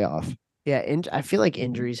 That'll pay off. Yeah. And I feel like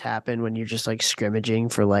injuries happen when you're just scrimmaging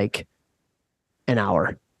for an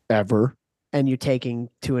hour. Ever. And you're taking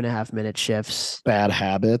 2.5 minute shifts. Bad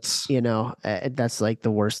habits. That's the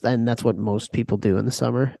worst. And that's what most people do in the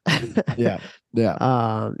summer. Yeah.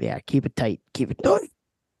 Yeah. Yeah. Keep it tight. Keep it tight.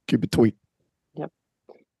 Keep it tweet. Yep.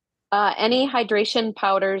 Any hydration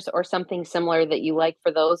powders or something similar that you like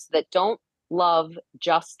for those that don't love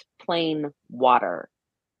just plain water?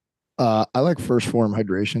 I like First Form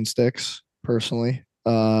hydration sticks personally.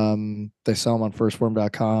 They sell them on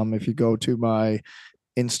firstform.com. If you go to my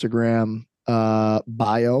Instagram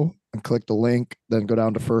bio and click the link, then go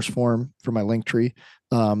down to First Form for my link tree.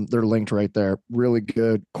 They're linked right there. Really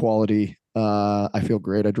good quality. I feel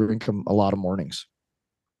great. I drink them a lot of mornings.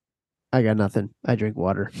 I got nothing. I drink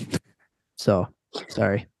water. So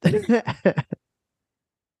sorry.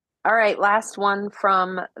 All right, last one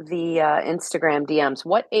from the Instagram DMs.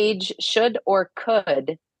 What age should or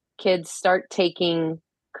could kids start taking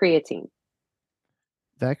creatine?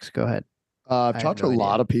 Vex, go ahead. I've talked to a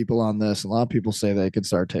lot of people on this. A lot of people say they could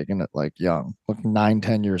start taking it like young, like 9,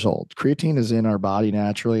 10 years old. Creatine is in our body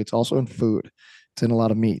naturally. It's also in food. It's in a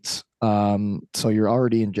lot of meats. So you're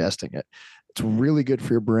already ingesting it. It's really good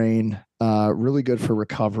for your brain, really good for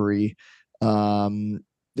recovery.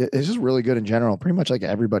 It's just really good in general. Pretty much like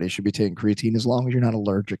everybody should be taking creatine as long as you're not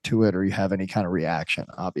allergic to it or you have any kind of reaction,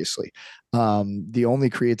 obviously. The only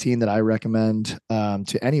creatine that I recommend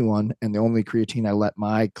to anyone, and the only creatine I let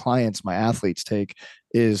my clients, my athletes take,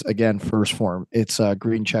 is again First Form. It's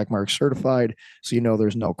green checkmark certified, so you know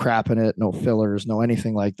there's no crap in it, no fillers, no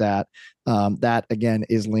anything like that. That again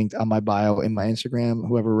is linked on my bio in my Instagram.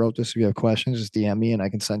 Whoever wrote this, if you have questions, just DM me and I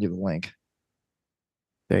can send you the link.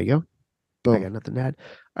 There you go. Boom. I got nothing to add.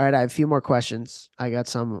 All right, I have a few more questions. I got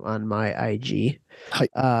some on my IG.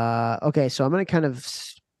 Okay, so I'm gonna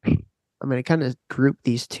kind of group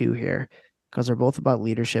these two here because they're both about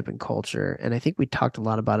leadership and culture. And I think we talked a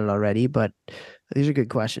lot about it already, but these are good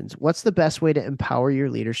questions. What's the best way to empower your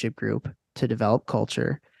leadership group to develop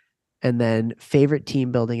culture? And then favorite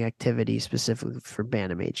team building activity specifically for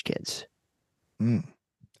Bantam age kids.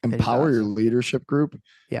 Empower your leadership group.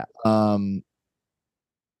 Yeah.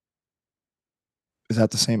 Is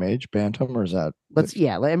that the same age Bantam or is that?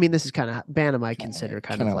 I mean, this is kind of Bantam. I consider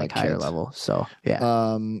kind of like higher level. So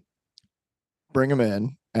yeah. Bring them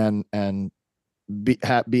in and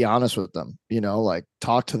be honest with them. You know, like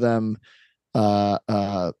talk to them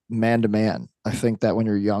man to man. I think that when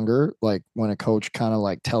you're younger, like when a coach kind of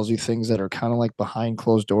like tells you things that are kind of like behind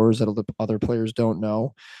closed doors that other players don't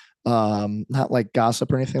know, not like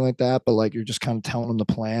gossip or anything like that, but like you're just kind of telling them the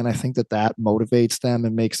plan. I think that motivates them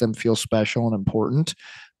and makes them feel special and important.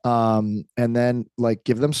 And then like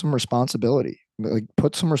give them some responsibility, like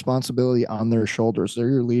put some responsibility on their shoulders. They're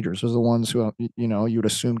your leaders. They're the ones who, you know, you would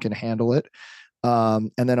assume can handle it.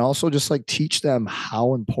 And then also just like teach them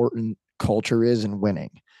how important culture is in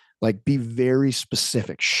winning. Like be very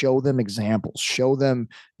specific, show them examples, show them,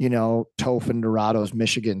 you know, Toph and Dorado's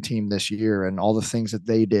Michigan team this year and all the things that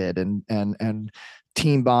they did and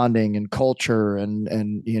team bonding and culture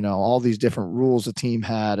and, you know, all these different rules the team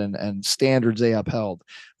had and standards they upheld.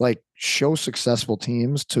 Like show successful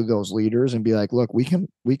teams to those leaders and be like, look, we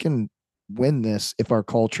can win this if our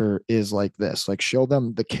culture is like this. Like show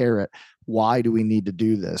them the carrot. Why do we need to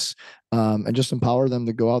do this? And just empower them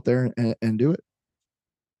to go out there and do it.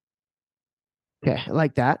 Okay, I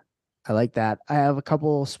like that. I have a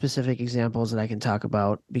couple specific examples that I can talk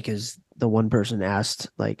about because the one person asked,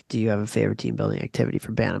 like, do you have a favorite team building activity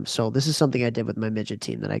for Bantam? So this is something I did with my midget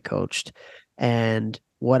team that I coached. And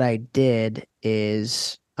what I did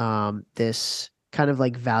is this kind of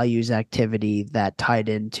like values activity that tied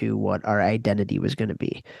into what our identity was going to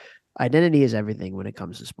be. Identity is everything when it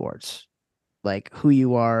comes to sports. Like who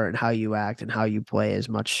you are and how you act and how you play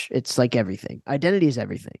it's like everything. Identity is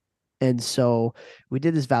everything. And so we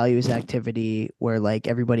did this values activity where like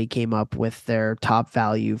everybody came up with their top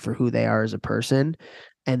value for who they are as a person.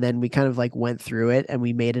 And then we kind of like went through it and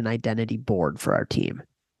we made an identity board for our team.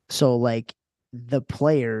 So like the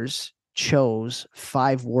players chose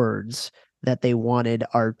 5 words that they wanted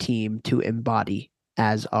our team to embody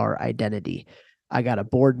as our identity. I got a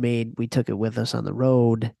board made. We took it with us on the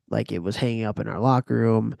road. Like it was hanging up in our locker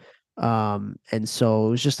room. And so it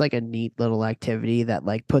was just like a neat little activity that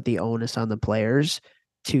like put the onus on the players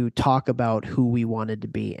to talk about who we wanted to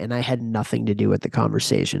be. And I had nothing to do with the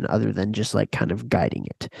conversation other than just like kind of guiding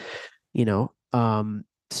it, you know?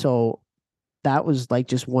 So that was like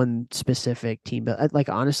just one specific team, but like,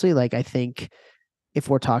 honestly, like I think if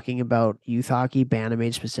we're talking about youth hockey, Bantam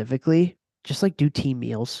age specifically, just like do team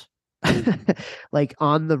meals. Like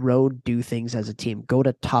on the road, do things as a team. Go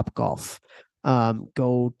to Top Golf,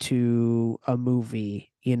 go to a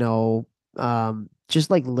movie, you know, just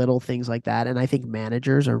like little things like that. And I think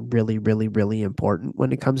managers are really, really, really important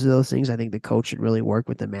when it comes to those things. I think the coach should really work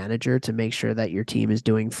with the manager to make sure that your team is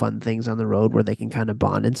doing fun things on the road where they can kind of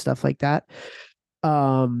bond and stuff like that.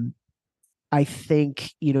 I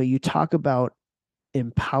think, you know, you talk about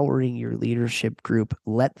empowering your leadership group,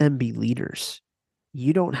 let them be leaders.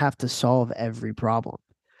 You don't have to solve every problem.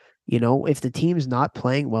 You know, if the team's not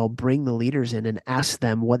playing well, bring the leaders in and ask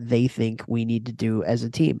them what they think we need to do as a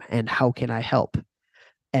team and how can I help?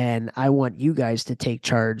 And I want you guys to take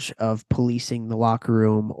charge of policing the locker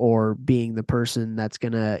room or being the person that's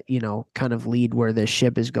going to, kind of lead where this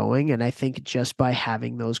ship is going. And I think just by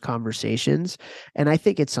having those conversations, and I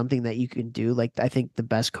think it's something that you can do. Like, I think the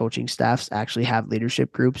best coaching staffs actually have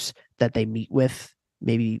leadership groups that they meet with,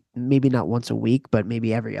 maybe not once a week, but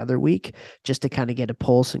maybe every other week, just to kind of get a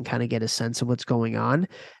pulse and kind of get a sense of what's going on.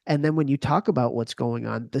 And then when you talk about what's going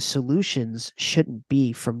on, the solutions shouldn't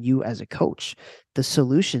be from you as a coach. The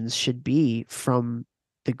solutions should be from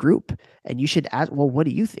the group. And you should ask, well, what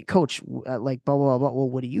do you think, coach? Like, blah, blah, blah. Well,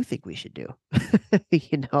 what do you think we should do?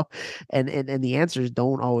 And the answers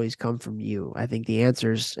don't always come from you. I think the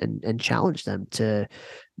answers and challenge them to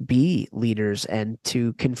be leaders and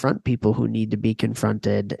to confront people who need to be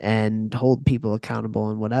confronted and hold people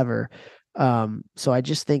accountable and whatever. So I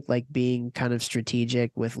just think like being kind of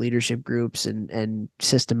strategic with leadership groups and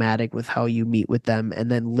systematic with how you meet with them, and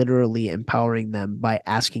then literally empowering them by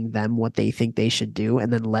asking them what they think they should do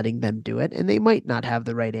and then letting them do it. And they might not have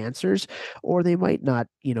the right answers, or they might not,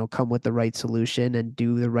 come with the right solution and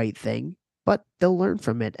do the right thing, but they'll learn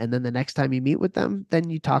from it. And then the next time you meet with them, then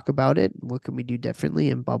you talk about it. What can we do differently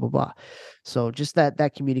and blah, blah, blah. So just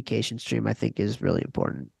that communication stream, I think, is really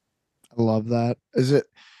important. I love that.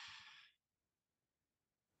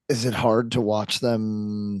 Is it hard to watch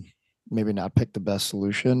them maybe not pick the best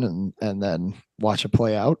solution and then watch it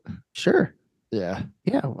play out? Sure. Yeah.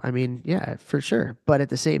 Yeah. I mean, yeah, for sure. But at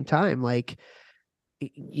the same time, like,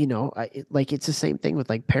 it's the same thing with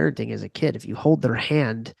like parenting as a kid. If you hold their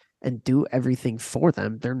hand and do everything for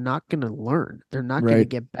them, they're not going to learn. They're not going to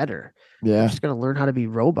get better. Yeah. They're just going to learn how to be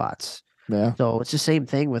robots. Yeah. So it's the same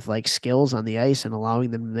thing with like skills on the ice and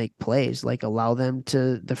allowing them to make plays, like allow them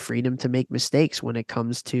the freedom to make mistakes when it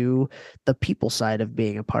comes to the people side of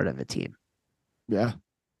being a part of a team. Yeah.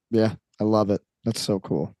 Yeah. I love it. That's so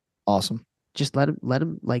cool. Awesome. Just let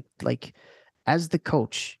them like as the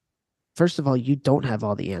coach, first of all, you don't have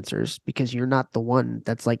all the answers because you're not the one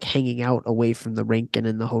that's like hanging out away from the rink and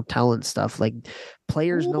in the hotel and stuff. Like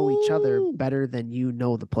players know each other better than you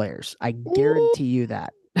know the players. I guarantee you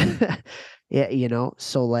that. Yeah,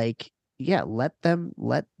 so like, yeah, let them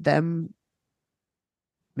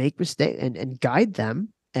make mistakes and guide them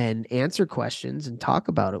and answer questions and talk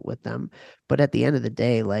about it with them. But at the end of the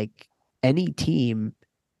day, like any team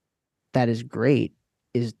that is great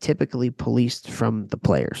is typically policed from the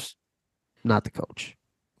players, not the coach.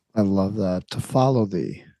 I love that. To follow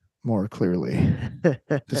thee more clearly,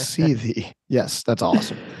 to see thee. Yes, that's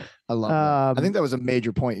awesome. I love that. I think that was a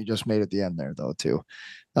major point you just made at the end there, though, too.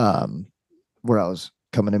 Where I was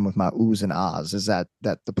coming in with my oohs and ahs is that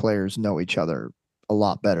the players know each other a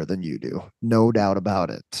lot better than you do. No doubt about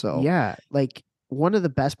it. So yeah, like one of the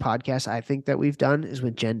best podcasts I think that we've done is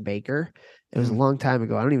with Jen Baker. It was a long time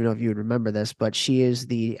ago. I don't even know if you would remember this, but she is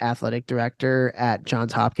the athletic director at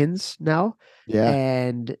Johns Hopkins now. Yeah.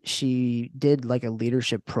 And she did like a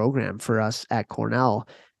leadership program for us at Cornell.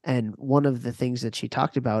 And one of the things that she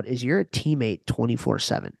talked about is you're a teammate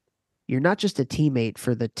 24/7. You're not just a teammate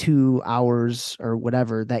for the 2 hours or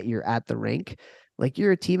whatever that you're at the rink. Like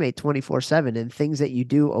you're a teammate 24/7, and things that you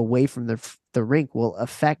do away from the rink will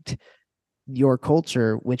affect your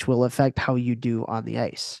culture, which will affect how you do on the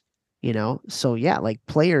ice. So yeah, like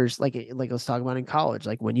players, like let's talk about in college,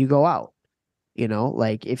 like when you go out,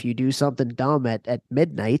 like if you do something dumb at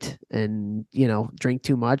midnight and, drink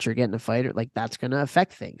too much or get in a fight, or like that's going to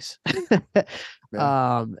affect things.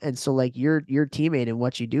 Yeah. And so like your teammate and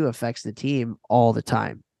what you do affects the team all the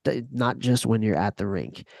time, not just when you're at the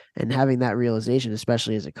rink. And having that realization,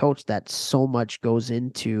 especially as a coach, that so much goes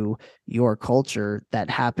into your culture that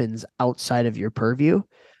happens outside of your purview,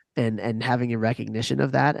 and having a recognition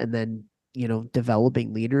of that, and then,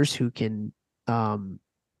 developing leaders who can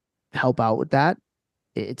help out with that.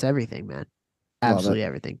 It's everything, man. Absolutely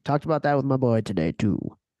everything. Talked about that with my boy today too.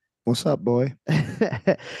 What's up, boy?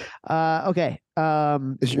 Okay.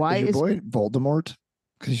 Is your boy Voldemort?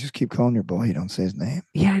 Because you just keep calling your boy, you don't say his name.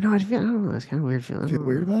 Yeah, I know. I don't know. It's kind of weird feeling. Feel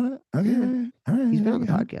weird about it? Okay. Yeah. All right. He's been on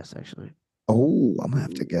the podcast, actually. Oh, I'm gonna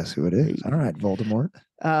have to guess who it is. All right, Voldemort.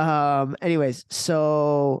 Anyways,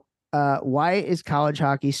 so why is college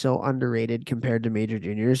hockey so underrated compared to major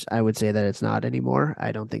juniors? I would say that it's not anymore.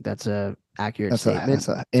 I don't think that's a accurate statement. That's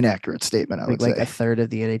an inaccurate statement, I would say. Like a third of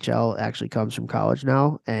the NHL actually comes from college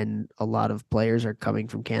now, and a lot of players are coming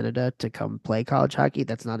from Canada to come play college hockey.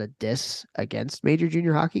 That's not a diss against major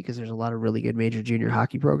junior hockey, because there's a lot of really good major junior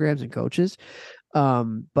hockey programs and coaches.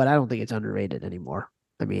 But I don't think it's underrated anymore.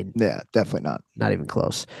 I mean, yeah, definitely not. Not even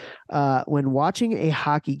close. When watching a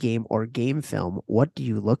hockey game or game film, what do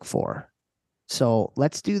you look for? So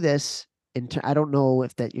let's do this I don't know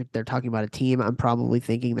if they're talking about a team. I'm probably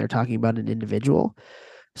thinking they're talking about an individual.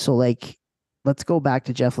 So like, let's go back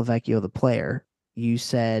to Jeff Lavecchio, the player. You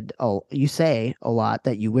say a lot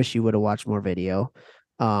that you wish you would have watched more video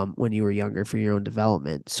when you were younger for your own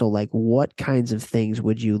development. So like, what kinds of things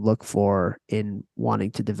would you look for in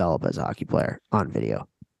wanting to develop as a hockey player on video?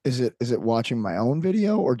 Is it watching my own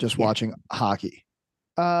video or just watching hockey?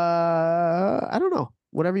 I don't know.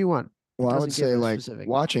 Whatever you want. Well, I would say like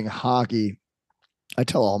watching hockey. I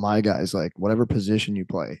tell all my guys, like, whatever position you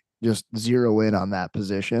play, just zero in on that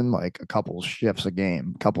position, like a couple shifts a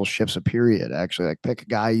game, couple shifts a period. Actually, like pick a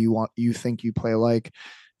guy you think you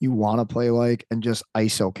want to play like, and just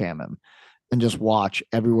ISO cam him. And just watch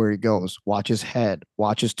everywhere he goes. Watch his head,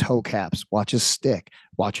 watch his toe caps, watch his stick,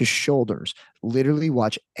 watch his shoulders. Literally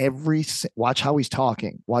watch how he's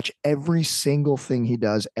talking. Watch every single thing he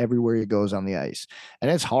does everywhere he goes on the ice.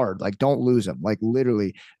 And it's hard. Like, don't lose him. Like,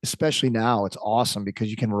 literally, especially now, it's awesome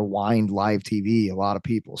because you can rewind live TV, a lot of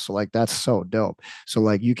people. So like, that's so dope. So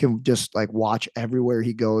like, you can just like watch everywhere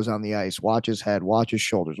he goes on the ice, watch his head, watch his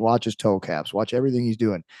shoulders, watch his toe caps, watch everything he's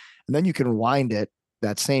doing. And then you can rewind it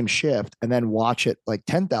that same shift and then watch it like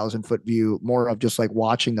 10,000 foot view, more of just like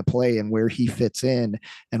watching the play and where he fits in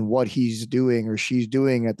and what he's doing or she's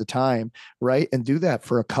doing at the time. Right. And do that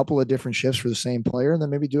for a couple of different shifts for the same player. And then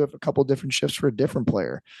maybe do it for a couple of different shifts for a different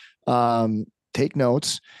player. Take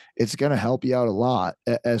notes. It's going to help you out a lot.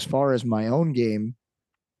 As far as my own game,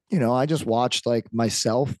 I just watched like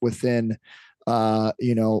myself within, am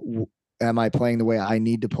I playing the way I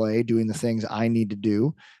need to play, doing the things I need to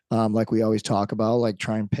do? Like we always talk about, like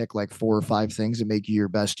try and pick like 4 or 5 things that make you your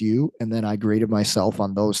best you. And then I graded myself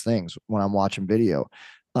on those things when I'm watching video.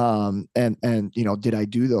 And did I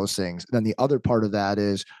do those things? Then the other part of that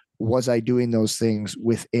is, was I doing those things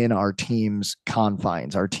within our team's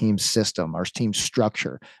confines, our team's system, our team's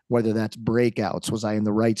structure, whether that's breakouts? Was I in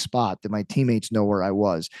the right spot? Did my teammates know where I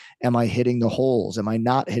was? Am I hitting the holes? Am I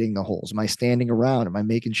not hitting the holes? Am I standing around? Am I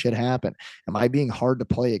making shit happen? Am I being hard to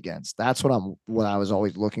play against? That's what I was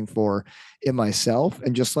always looking for in myself.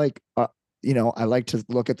 And just like, I like to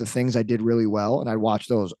look at the things I did really well and I watch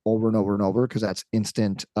those over and over and over because that's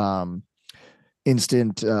instant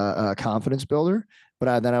confidence builder.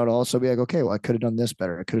 But then I would also be like, okay, well, I could have done this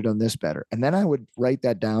better. I could have done this better. And then I would write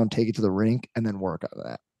that down, take it to the rink, and then work on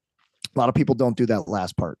that. A lot of people don't do that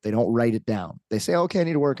last part. They don't write it down. They say, okay, I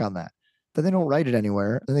need to work on that. Then they don't write it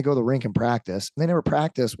anywhere. Then they go to the rink and practice. And they never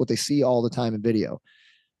practice what they see all the time in video.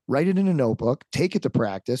 Write it in a notebook, take it to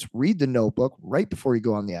practice, read the notebook right before you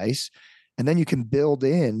go on the ice. And then you can build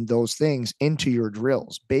in those things into your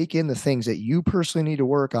drills. Bake in the things that you personally need to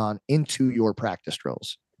work on into your practice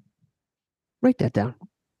drills. Write that down.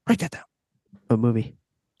 What movie?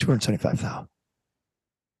 275,000.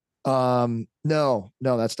 No,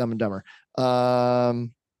 that's Dumb and Dumber.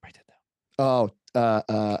 Write that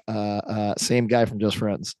down. Same guy from Just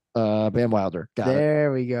Friends. Van Wilder.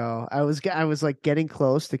 There we go. I was like getting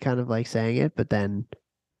close to kind of like saying it, but then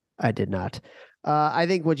I did not. I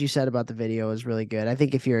think what you said about the video is really good. I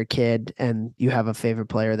think if you're a kid and you have a favorite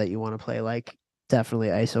player that you want to play, like, definitely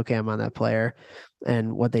ISO cam on that player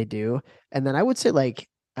and what they do. And then I would say like,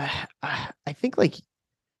 I think like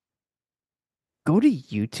go to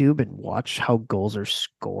YouTube and watch how goals are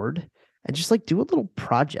scored and just like do a little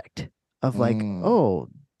project of like, oh,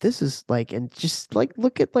 this is like, and just like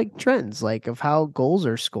look at like trends like of how goals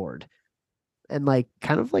are scored and like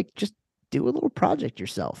kind of like just do a little project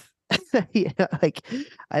yourself. Like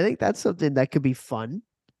I think that's something that could be fun.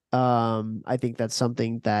 I think that's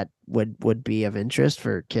something that would be of interest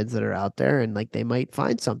for kids that are out there and like they might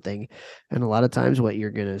find something. And a lot of times what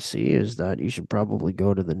you're going to see is that you should probably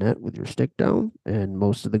go to the net with your stick down and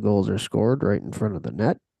most of the goals are scored right in front of the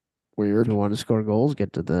net. Weird. If you want to score goals,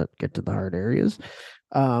 get to the hard areas.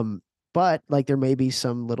 But like there may be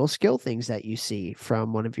some little skill things that you see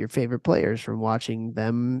from one of your favorite players from watching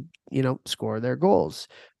them, score their goals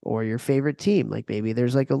or your favorite team. Like maybe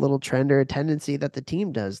there's like a little trend or a tendency that the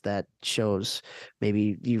team does that shows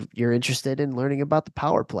maybe you're interested in learning about the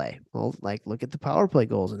power play. Well, like look at the power play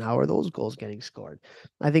goals and how are those goals getting scored?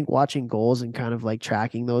 I think watching goals and kind of like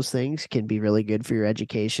tracking those things can be really good for your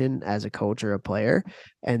education as a coach or a player.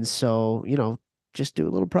 And so, just do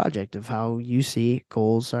a little project of how you see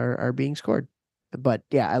goals are being scored. But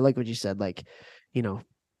yeah, I like what you said. Like,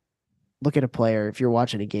 look at a player. If you're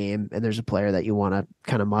watching a game and there's a player that you want to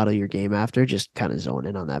kind of model your game after, just kind of zone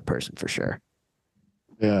in on that person for sure.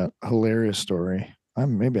 Yeah. Hilarious story.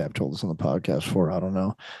 Maybe I've told this on the podcast before. I don't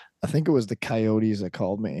know. I think it was the Coyotes that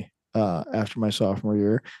called me after my sophomore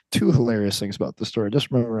year. Two hilarious things about the story.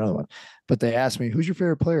 Just remember another one. But they asked me, "Who's your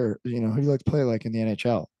favorite player? Who do you like to play like in the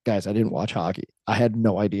NHL?" Guys, I didn't watch hockey. I had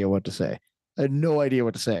no idea what to say. I had no idea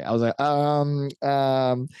what to say. I was like,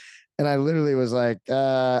 and I literally was like,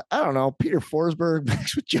 I don't know, Peter Forsberg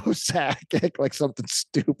mixed with Joe Sakic, like something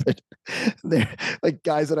stupid. They're like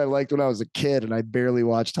guys that I liked when I was a kid, and I barely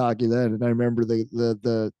watched hockey then. And I remember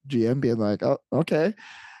the GM being like, "Oh, okay."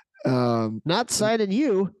 Not signing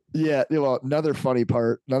you. Yeah. Well, another funny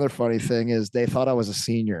thing is they thought I was a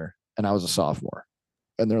senior and I was a sophomore.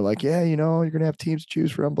 And they're like, "Yeah, you're going to have teams to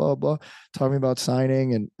choose from, blah, blah, talking about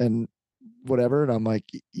signing and whatever." And I'm like,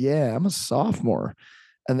 "Yeah, I'm a sophomore."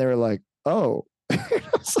 And they were like, "Oh." I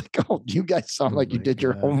was like, "Oh, you guys sound like you did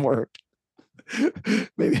your homework."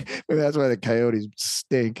 maybe that's why the Coyotes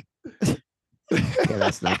stink. Yeah,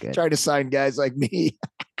 that's not good. Trying to sign guys like me.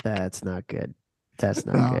 That's not good. That's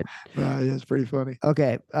not good. Yeah, it's pretty funny.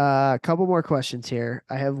 Okay. A couple more questions here.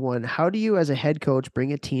 I have one. How do you, as a head coach,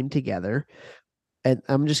 bring a team together? And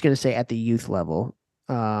I'm just going to say at the youth level.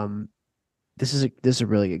 This is a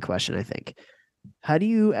really good question, I think. How do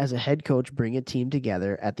you, as a head coach, bring a team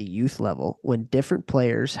together at the youth level when different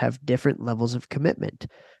players have different levels of commitment?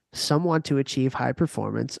 Some want to achieve high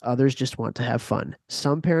performance. Others just want to have fun.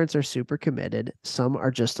 Some parents are super committed. Some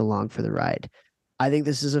are just along for the ride. I think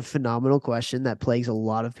this is a phenomenal question that plagues a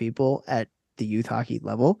lot of people at the youth hockey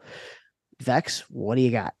level. Vex, what do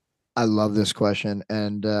you got? I love this question.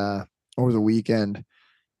 And over the weekend,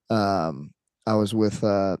 I was with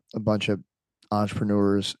a bunch of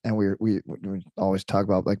entrepreneurs, and we always talk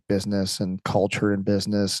about like business and culture in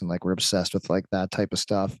business, and like we're obsessed with like that type of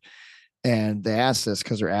stuff. And they asked this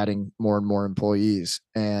because they're adding more and more employees.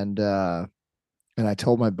 And I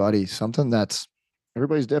told my buddy something that's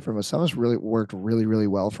everybody's different, but something that's really worked really, really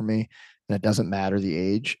well for me, and it doesn't matter the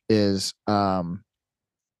age, is all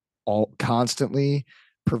constantly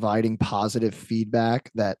providing positive feedback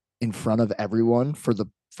that in front of everyone for the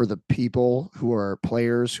people who are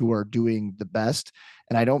players who are doing the best.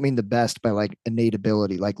 And I don't mean the best by like innate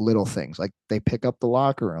ability, like little things, like they pick up the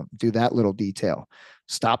locker room, do that little detail,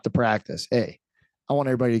 stop the practice. Hey, I want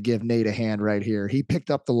everybody to give Nate a hand right here. He picked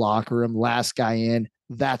up the locker room, last guy in.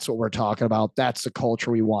 That's what we're talking about. That's the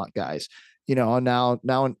culture we want, guys. Now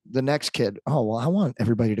the next kid, "Oh, well, I want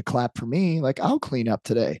everybody to clap for me. Like, I'll clean up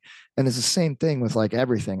today." And it's the same thing with like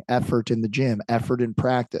everything, effort in the gym, effort in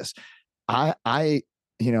practice. I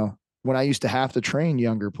when I used to have to train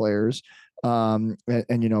younger players, and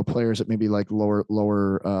players that maybe like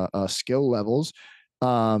lower skill levels,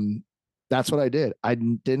 that's what I did. I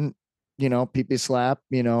didn't, peepee slap,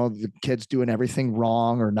 the kids doing everything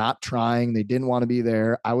wrong or not trying. They didn't want to be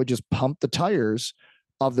there. I would just pump the tires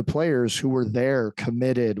of the players who were there,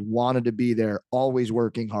 committed, wanted to be there, always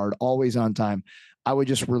working hard, always on time. I would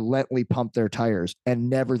just relentlessly pump their tires and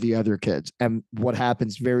never the other kids. And what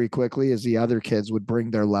happens very quickly is the other kids would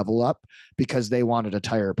bring their level up because they wanted a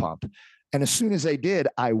tire pump. And as soon as they did,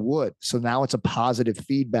 I would. So now it's a positive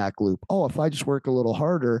feedback loop. Oh, if I just work a little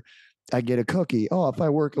harder, I get a cookie. Oh, if I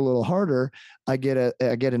work a little harder, I get an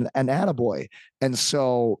attaboy. And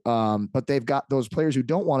so, but they've got those players who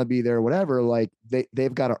don't want to be there, whatever, like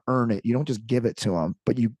they've got to earn it. You don't just give it to them,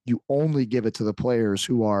 but you only give it to the players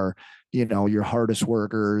who are, your hardest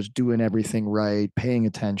workers, doing everything right, paying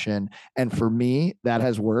attention. And for me, that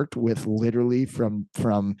has worked with literally from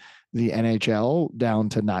the NHL down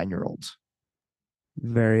to 9-year-olds.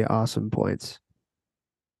 Very awesome points.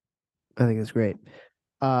 I think it's great.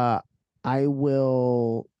 I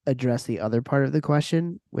will address the other part of the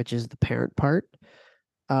question, which is the parent part.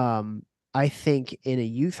 I think in a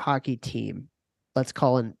youth hockey team, let's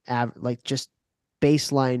call like just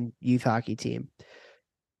baseline youth hockey team,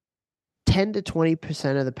 10 to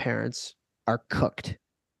 20% of the parents are cooked.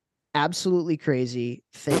 Absolutely crazy.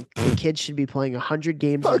 Think the kids should be playing 100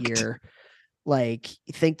 games a year. Like,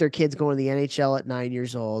 think their kids going to the NHL at 9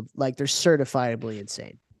 years old. Like, they're certifiably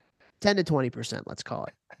insane. 10 to 20%, let's call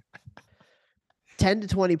it. 10 to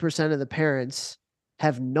 20% of the parents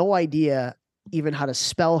have no idea even how to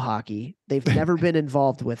spell hockey. They've never been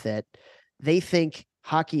involved with it. They think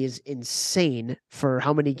hockey is insane for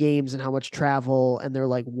how many games and how much travel. And they're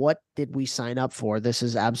like, what did we sign up for? This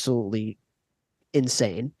is absolutely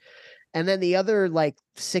insane. And then the other like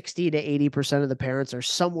 60 to 80% of the parents are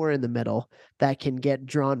somewhere in the middle that can get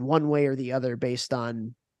drawn one way or the other based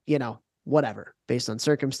on, whatever, based on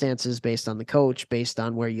circumstances, based on the coach, based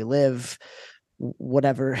on where you live,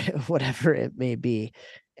 whatever it may be.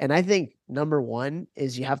 And I think number one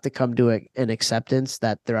is you have to come to an acceptance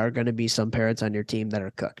that there are going to be some parents on your team that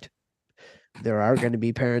are cooked. there are going to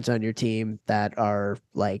be parents on your team that are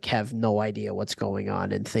like have no idea what's going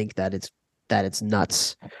on and think that it's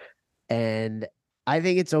nuts. And I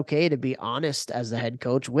think it's okay to be honest as the head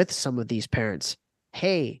coach with some of these parents.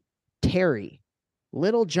 Hey, Terry,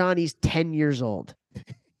 little Johnny's 10 years old.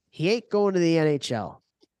 He ain't going to the NHL.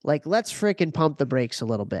 Like, let's freaking pump the brakes a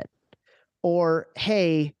little bit. Or,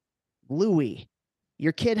 hey, Louie,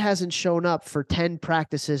 your kid hasn't shown up for 10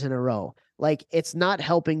 practices in a row. Like, it's not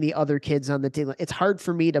helping the other kids on the team. It's hard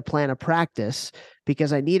for me to plan a practice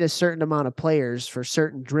because I need a certain amount of players for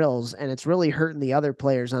certain drills, and it's really hurting the other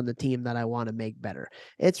players on the team that I want to make better.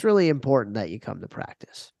 It's really important that you come to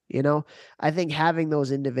practice. You know, I think having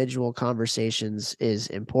those individual conversations is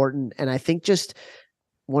important. And I think just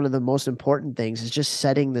one of the most important things is just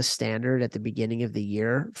setting the standard at the beginning of the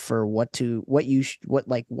year for what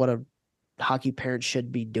a hockey parents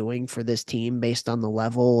should be doing for this team based on the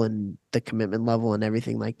level and the commitment level and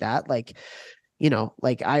everything like that. Like, you know,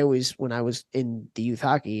 like I always, when I was in the youth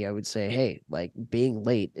hockey, I would say, hey, like being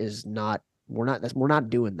late is not, we're not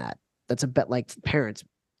doing that. That's a bet. Like parents,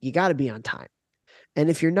 you got to be on time. And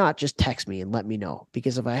if you're not, just text me and let me know,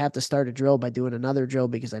 because if I have to start a drill by doing another drill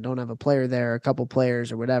because I don't have a player there, a couple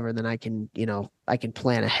players or whatever, then I can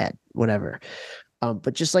plan ahead, whatever.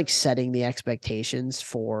 But just like setting the expectations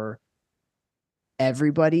for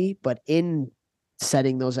everybody, but in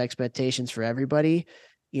setting those expectations for everybody,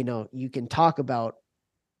 you know, you can talk about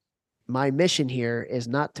my mission here is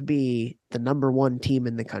not to be the number one team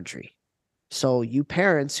in the country. So you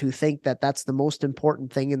parents who think that that's the most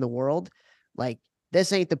important thing in the world, like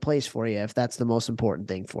this ain't the place for you if that's the most important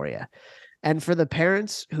thing for you. And for the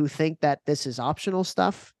parents who think that this is optional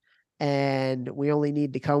stuff and we only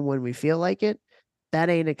need to come when we feel like it, that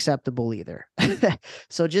ain't acceptable either.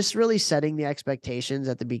 So just really setting the expectations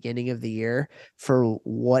at the beginning of the year for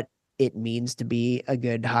what it means to be a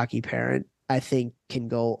good hockey parent, I think can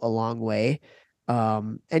go a long way.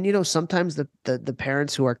 And you know, sometimes the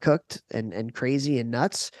parents who are cooked and crazy and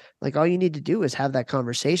nuts, like all you need to do is have that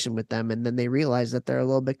conversation with them. And then they realize that they're a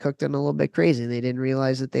little bit cooked and a little bit crazy. And they didn't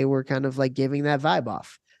realize that they were kind of like giving that vibe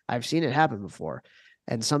off. I've seen it happen before.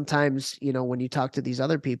 And sometimes, you know, when you talk to these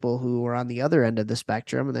other people who are on the other end of the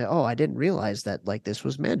spectrum and they, oh, I didn't realize that like this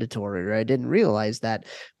was mandatory, or I didn't realize that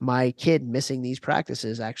my kid missing these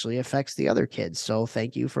practices actually affects the other kids. So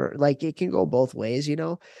thank you for, like, it can go both ways, you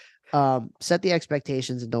know. Set the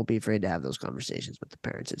expectations and don't be afraid to have those conversations with the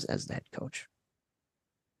parents as the head coach.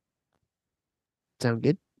 Sound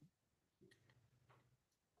good?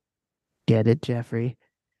 Get it, Jeffrey?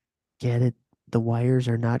 Get it? The wires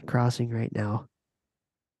are not crossing right now.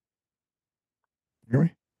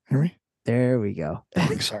 Henry? There we go.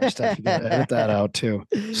 Sorry, Steph. You gotta edit that out too.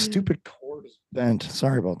 Stupid cord is bent.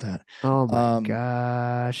 Sorry about that. Oh my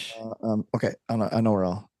gosh. Okay, I know we're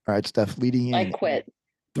all right. Steph, leading in. I quit.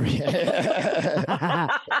 We're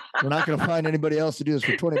not going to find anybody else to do this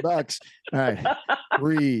for $20. All right.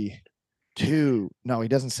 3, 2. No, he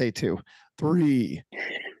doesn't say 2. 3.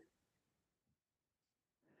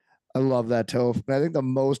 I love that, Toph. I think the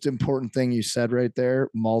most important thing you said right there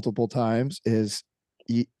multiple times is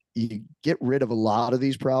you get rid of a lot of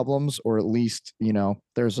these problems, or at least, you know,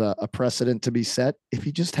 there's a precedent to be set. If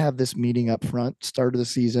you just have this meeting up front, start of the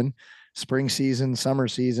season, spring season, summer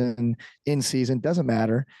season, in season, doesn't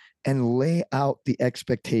matter, and lay out the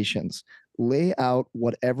expectations, lay out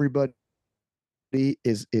what everybody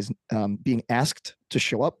is being asked to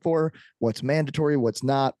show up for, what's mandatory, what's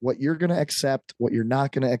not, what you're going to accept, what you're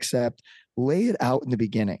not going to accept. Lay it out in the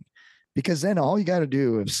beginning, because then all you got to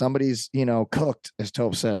do, if somebody's, you know, cooked, as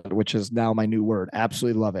Toph said, which is now my new word,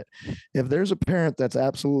 absolutely love it. If there's a parent that's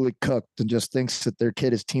absolutely cooked and just thinks that their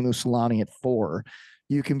kid is Timo Solani at 4,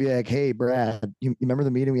 you can be like, hey, Brad, you remember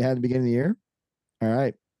the meeting we had at the beginning of the year? All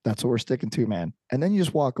right. That's what we're sticking to, man. And then you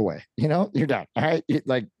just walk away, you know, you're done. All right. You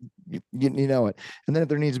know it. And then if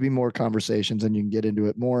there needs to be more conversations, then you can get into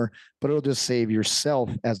it more, but it'll just save yourself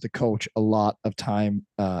as the coach a lot of time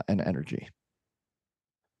and energy.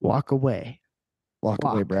 Walk away. Walk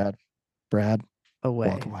away, Brad. Away.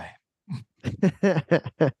 Walk away.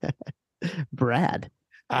 Brad.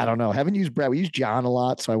 I don't know. Haven't used Brad. We use John a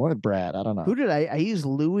lot, so I wanted Brad. I don't know. Who did I use?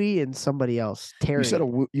 Louie and somebody else. Terry.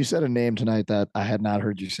 You said a name tonight that I had not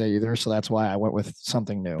heard you say either, so that's why I went with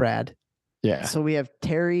something new. Brad. Yeah. So we have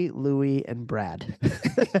Terry, Louie, and Brad.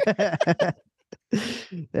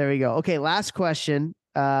 There we go. Okay, last question.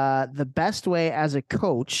 The best way as a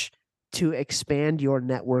coach to expand your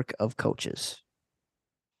network of coaches?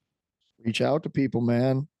 Reach out to people,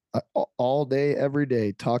 man. all day, every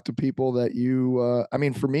day. Talk to people that you, I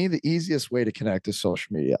mean, for me, the easiest way to connect is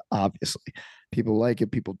social media, obviously. People like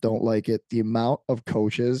it, people don't like it. The amount of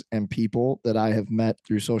coaches and people that I have met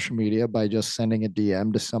through social media by just sending a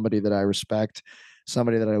DM to somebody that I respect,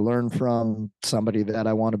 somebody that I learn from, somebody that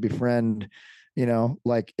I want to befriend,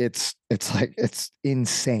 like it's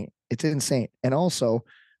insane. It's insane. And also,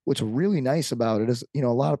 what's really nice about it is, a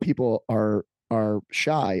lot of people are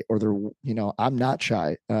shy, or they're, I'm not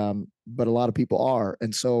shy, but a lot of people are.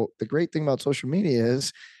 And so the great thing about social media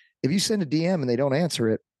is if you send a DM and they don't answer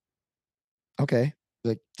it, okay,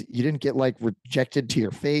 like you didn't get like rejected to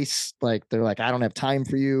your face. Like they're like, I don't have time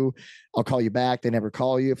for you. I'll call you back. They never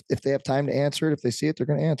call you. If they have time to answer it, if they see it, they're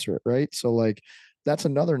going to answer it. Right. So like, that's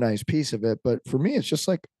another nice piece of it. But for me, it's just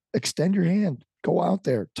like, extend your hand, go out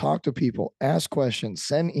there, talk to people, ask questions,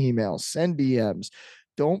 send emails, send DMs.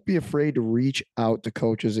 Don't be afraid to reach out to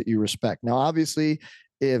coaches that you respect. Now, obviously,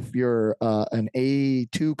 if you're an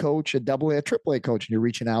A2 coach, a AA, a AAA coach, and you're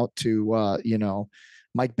reaching out to,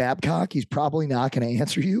 Mike Babcock, he's probably not going to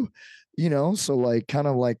answer you, so like kind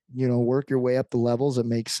of like, work your way up the levels. It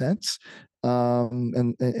makes sense.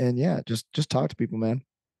 And yeah, just talk to people, man.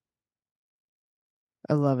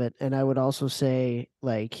 I love it. And I would also say,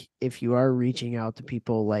 like, if you are reaching out to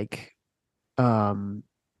people, like,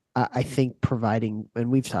 I think providing,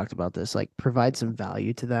 and we've talked about this, like provide some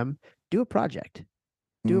value to them, do a project.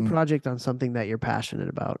 Do a project on something that you're passionate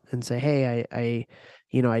about and say, hey,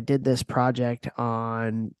 I did this project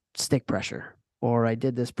on stick pressure, or I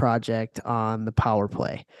did this project on the power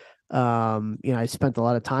play. I spent a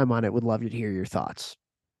lot of time on it. Would love to hear your thoughts.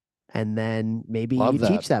 And then maybe you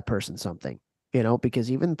teach that person something,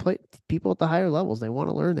 because even people at the higher levels, they want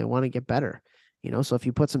to learn, they want to get better, so if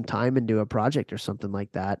you put some time into a project or something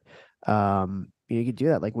like that, you could do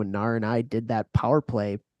that. Like when Nar and I did that power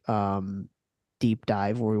play, deep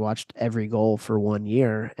dive where we watched every goal for 1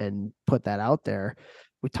 year and put that out there.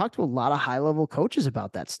 We talked to a lot of high level coaches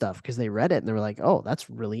about that stuff because they read it and they were like, oh, that's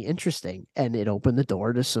really interesting. And it opened the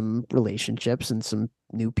door to some relationships and some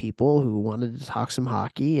new people who wanted to talk some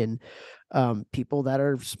hockey, and people that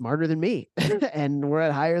are smarter than me and we're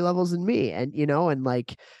at higher levels than me. And,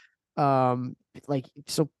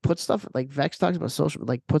 so put stuff like Vex talks about social,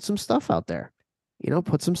 like put some stuff out there.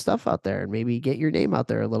 Put some stuff out there and maybe get your name out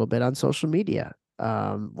there a little bit on social media.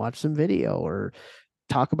 Watch some video or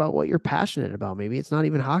talk about what you're passionate about. Maybe it's not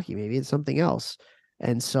even hockey, maybe it's something else.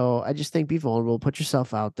 And so I just think be vulnerable, put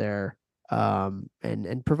yourself out there,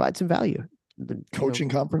 and provide some value. Coaching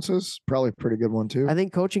conferences, probably a pretty good one too. I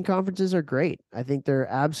think coaching conferences are great. I think they're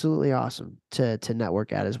absolutely awesome to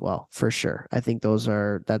network at as well, for sure. I think that's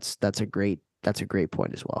a great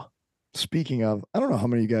point as well. Speaking of, I don't know how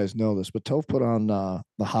many of you guys know this, but Toph put on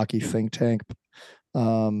the Hockey Think Tank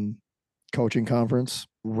coaching conference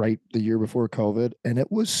right the year before COVID, and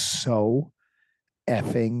it was so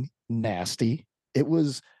effing nasty. It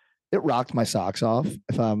rocked my socks off.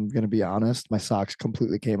 If I'm going to be honest, my socks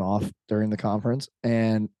completely came off during the conference,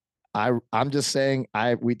 and I'm just saying,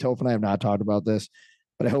 Toph and I have not talked about this,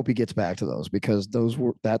 but I hope he gets back to those because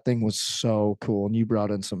that thing was so cool. And you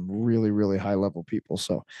brought in some really, really high level people.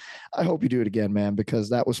 So I hope you do it again, man,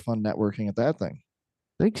 because that was fun networking at that thing.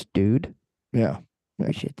 Thanks, dude. Yeah.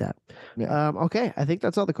 Appreciate that. Yeah. Okay. I think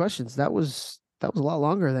that's all the questions. That was a lot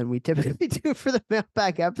longer than we typically do for the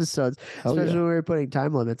mailbag episodes, especially when we were putting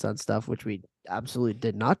time limits on stuff, which we absolutely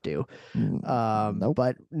did not do. Nope.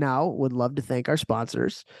 But now would love to thank our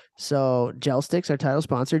sponsors. So Gel Sticks, our title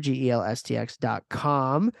sponsor,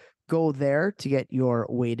 GELSTX.com. Go there to get your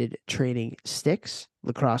weighted training sticks,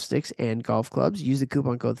 lacrosse sticks, and golf clubs. Use the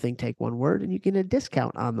coupon code ThinkTank, one word, and you get a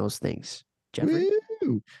discount on those things. Jeffrey? I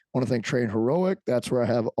want to thank Train Heroic. That's where I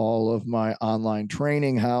have all of my online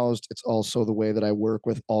training housed. It's also the way that I work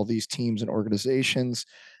with all these teams and organizations.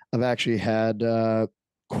 I've actually had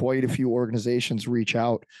quite a few organizations reach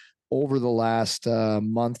out over the last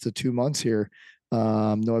month to 2 months here.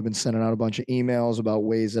 Though I've been sending out a bunch of emails about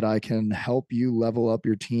ways that I can help you level up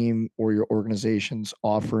your team or your organization's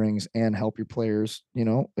offerings and help your players,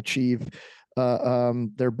 achieve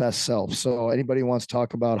their best self. So anybody wants to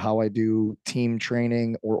talk about how I do team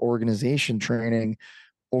training or organization training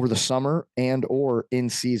over the summer and or in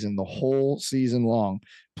season, the whole season long,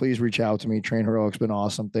 please reach out to me. Train Heroic's been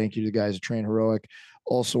awesome. Thank you to the guys at Train Heroic.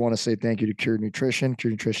 Also want to say thank you to Cured Nutrition.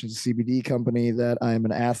 Cured Nutrition is a CBD company that I am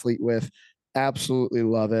an athlete with. Absolutely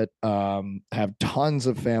love it. Have tons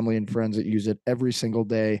of family and friends that use it every single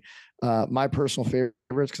day. My personal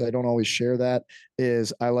favorites, because I don't always share that,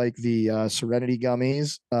 is I like the Serenity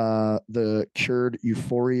gummies, the Cured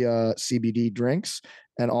Euphoria CBD drinks,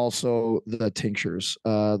 and also the tinctures.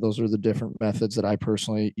 Those are the different methods that I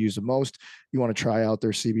personally use the most. You want to try out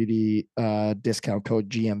their CBD discount code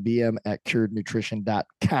GMBM at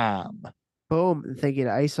curednutrition.com. Boom. And thank you to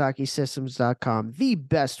icehockeysystems.com, the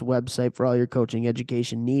best website for all your coaching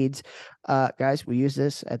education needs. Guys, we use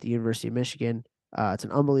this at the University of Michigan. It's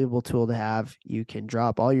an unbelievable tool to have. You can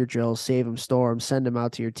drop all your drills, save them, store them, send them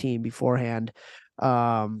out to your team beforehand.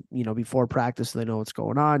 Before practice, so they know what's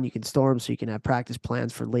going on. You can store them so you can have practice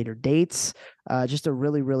plans for later dates. Just a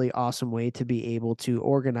really, really awesome way to be able to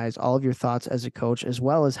organize all of your thoughts as a coach, as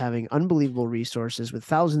well as having unbelievable resources with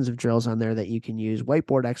thousands of drills on there that you can use,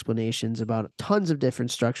 whiteboard explanations about tons of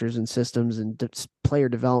different structures and systems and player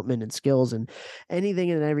development and skills and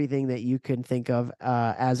anything and everything that you can think of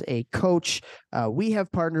as a coach. We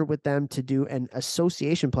have partnered with them to do an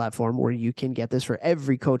association platform where you can get this for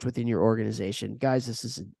every coach within your organization. Guys, this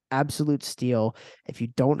is an absolute steal. If you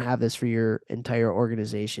don't have this for your entire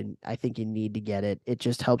organization, I think you need to get it. It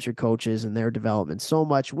just helps your coaches and their development so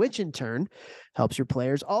much, which in turn helps your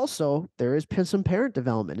players. Also, there is some parent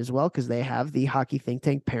development as well, because they have the Hockey Think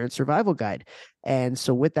Tank Parent Survival Guide. And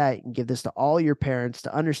so with that, you can give this to all your parents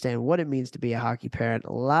to understand what it means to be a hockey parent.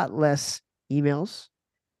 A lot less emails,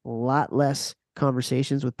 a lot less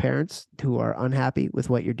conversations with parents who are unhappy with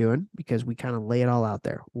what you're doing, because we kind of lay it all out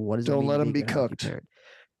there. What does Don't let them be cooked.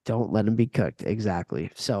 Don't let them be cooked. Exactly.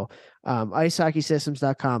 So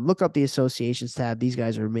icehockeysystems.com, look up the associations tab. These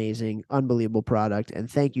guys are amazing, unbelievable product. And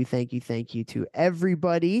thank you to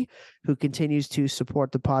everybody who continues to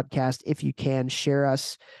support the podcast. If you can, share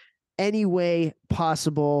us any way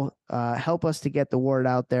possible. Help us to get the word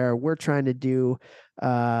out there. We're trying to do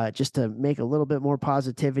just to make a little bit more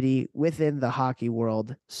positivity within the hockey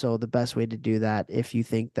world. So the best way to do that, if you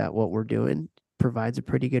think that what we're doing provides a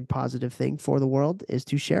pretty good positive thing for the world, is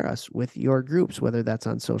to share us with your groups, whether that's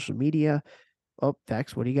on social media. Oh,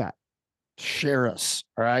 Vex, what do you got? Share us.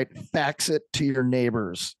 All right. Fax it to your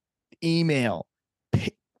neighbors, email,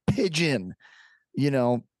 pigeon,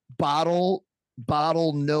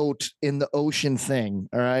 bottle note in the ocean thing.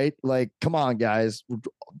 All right. Like, come on, guys. We're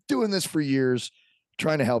doing this for years,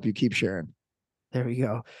 trying to help you. Keep sharing. There we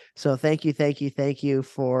go. So thank you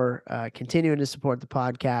for continuing to support the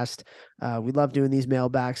podcast. We love doing these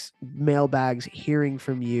mailbags, hearing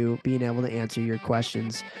from you, being able to answer your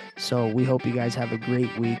questions. So we hope you guys have a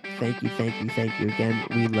great week. Thank you again.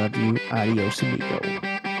 We love you. Adios,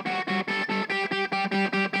 amigo.